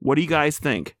wall? What do you guys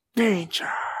think? Danger.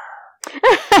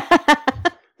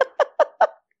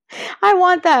 I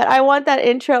want that. I want that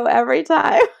intro every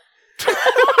time.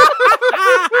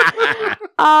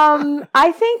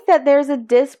 I think that there's a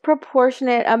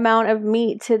disproportionate amount of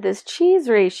meat to this cheese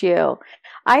ratio.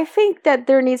 I think that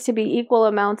there needs to be equal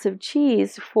amounts of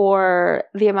cheese for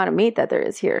the amount of meat that there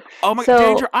is here. Oh my God,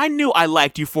 Danger, I knew I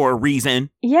liked you for a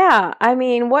reason. Yeah, I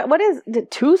mean, what is the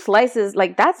 2 slices?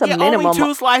 Like, that's a minimum. Only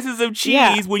 2 slices of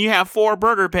cheese when you have 4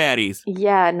 burger patties.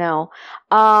 Yeah, no.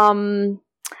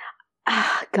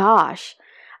 Gosh.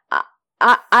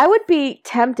 I would be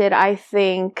tempted, I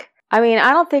think. I mean,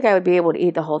 I don't think I would be able to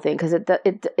eat the whole thing because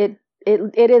it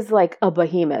is like a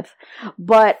behemoth.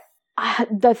 But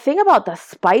the thing about the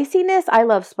spiciness, I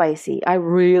love spicy. I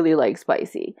really like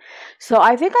spicy. So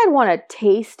I think I'd want to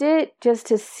taste it just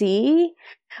to see.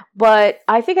 But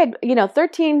I think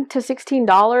 $13 to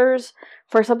 $16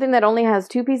 for something that only has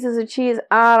 2 pieces of cheese,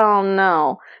 I don't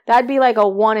know. That'd be like a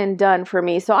one and done for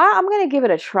me. So I'm going to give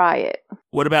it a try it.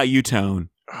 What about you, Tone?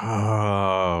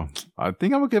 I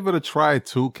think I'm gonna give it a try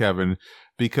too, Kevin,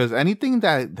 because anything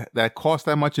that costs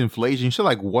that much inflation, shit,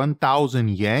 like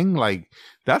 1,000 yen, like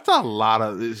that's a lot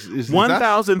of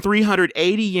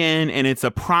 1,380 yen, and it's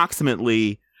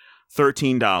approximately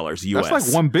 $13 US. That's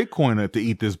like 1 Bitcoin to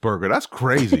eat this burger. That's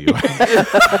crazy.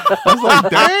 I was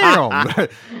like, damn.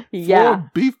 Yeah.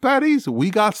 4 beef patties, we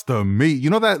got the meat. You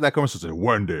know that commercial said,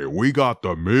 one day we got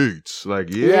the meats.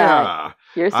 Like, yeah.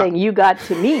 You're saying you got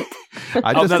to meet.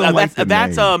 I just don't like the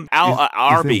that's name.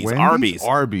 Arby's. Arby's.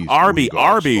 Arby's.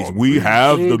 We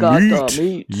have the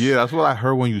meat. Yeah, that's what I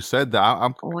heard when you said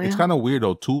that. It's kind of weird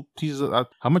though. 2 pieces.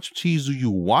 How much cheese do you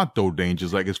want though,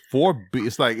 Dangers? Like it's 4.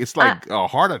 It's like a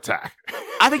heart attack.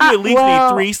 I think you at least need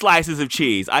 3 slices of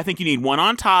cheese. I think you need 1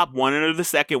 on top, 1 under the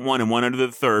second one, and 1 under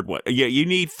the third one. Yeah, you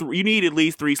need at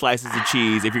least 3 slices of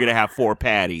cheese if you're gonna have 4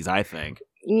 patties. I think.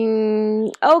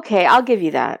 Okay, I'll give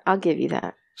you that.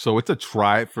 So it's a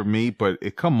try for me, but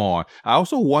come on. I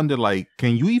also wonder, like,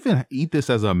 can you even eat this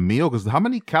as a meal? Because how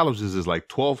many calories is this?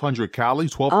 Like 1,200 calories,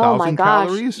 12,000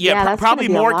 calories? Yeah, that's probably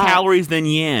more calories than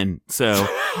yen. So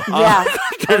yeah,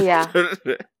 yeah.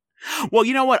 Well,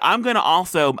 you know what? I'm gonna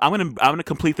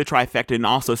complete the trifecta and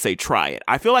also say try it.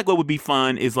 I feel like what would be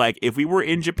fun is like if we were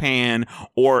in Japan,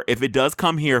 or if it does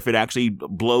come here, if it actually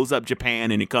blows up Japan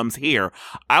and it comes here,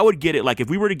 I would get it. Like if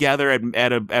we were together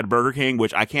at Burger King,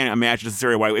 which I can't imagine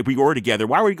necessarily why. If we were together,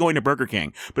 why are we going to Burger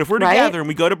King? But if we're together and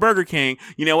we go to Burger King,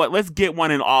 you know what? Let's get one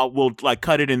and all. We'll like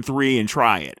cut it in 3 and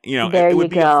try it. You know, it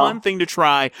would be a fun thing to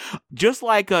try. Just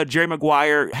like Jerry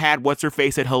Maguire had what's her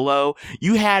face at Hello.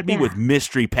 You had me with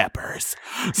mystery peppers.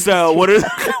 So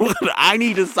I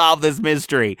need to solve this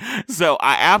mystery. So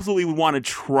I absolutely would want to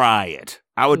try it.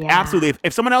 I would absolutely,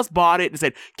 if someone else bought it and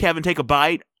said, Kevin, take a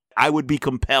bite, I would be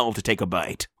compelled to take a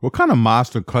bite. What kind of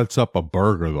monster cuts up a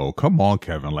burger, though? Come on,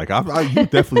 Kevin. Like, you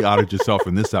definitely outed yourself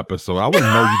in this episode. I wouldn't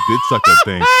know you did such a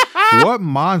thing. What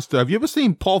monster? Have you ever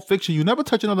seen Pulp Fiction? You never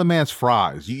touch another man's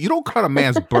fries. You don't cut a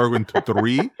man's burger into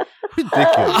 3.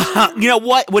 Ridiculous. You know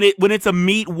what? When it's a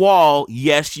meat wall,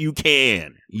 yes, you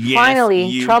can. Yes,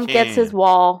 finally, Trump gets his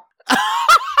wall.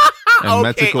 And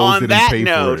Mexico on didn't that pay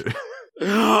note, for it.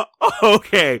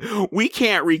 Okay, we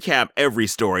can't recap every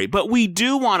story, but we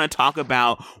do want to talk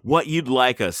about what you'd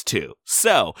like us to.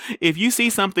 So, if you see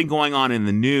something going on in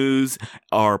the news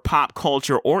or pop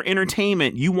culture or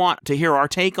entertainment you want to hear our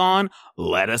take on,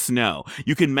 let us know.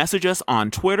 You can message us on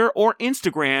Twitter or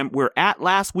Instagram. We're at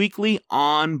Last Weekly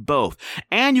on both.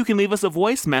 And you can leave us a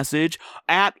voice message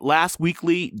at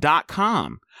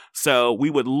lastweekly.com. So we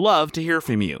would love to hear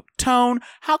from you. Tone,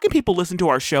 how can people listen to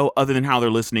our show other than how they're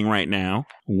listening right now?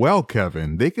 Well,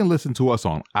 Kevin, they can listen to us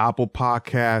on Apple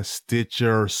Podcasts,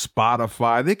 Stitcher,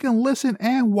 Spotify. They can listen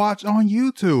and watch on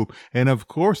YouTube. And of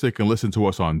course, they can listen to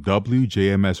us on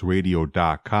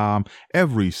WJMSradio.com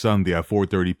every Sunday at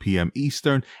 4:30 p.m.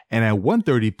 Eastern and at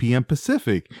 1:30 p.m.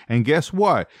 Pacific. And guess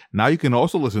what? Now you can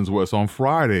also listen to us on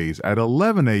Fridays at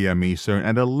 11 a.m. Eastern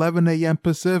and 11 a.m.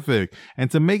 Pacific.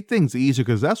 And to make things easier,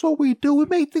 because that's what we do, we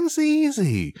make things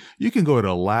easy. You can go to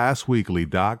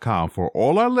lastweekly.com for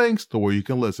all our links to where you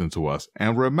can listen to us.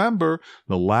 And remember,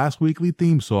 the Last Weekly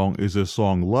theme song is the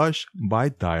song Lush by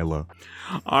Tyler.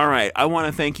 All right. I want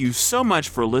to thank you so much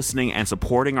for listening and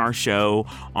supporting our show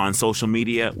on social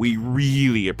media. We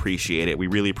really appreciate it. We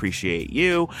really appreciate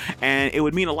you. And it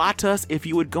would mean a lot to us if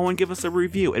you would go and give us a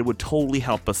review. It would totally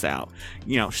help us out.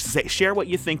 You know, share what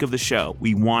you think of the show.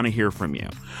 We want to hear from you.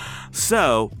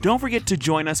 So don't forget to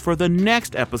join us for the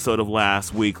next episode of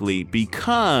Last Weekly,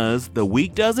 because the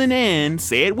week doesn't end.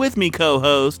 Say it with me,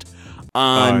 co-host.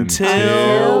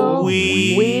 Until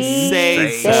we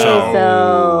say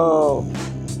so.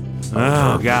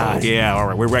 Oh, God. Yeah, all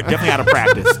right. We're definitely out of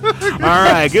practice. All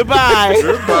right. Goodbye.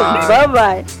 Goodbye.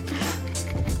 Bye-bye.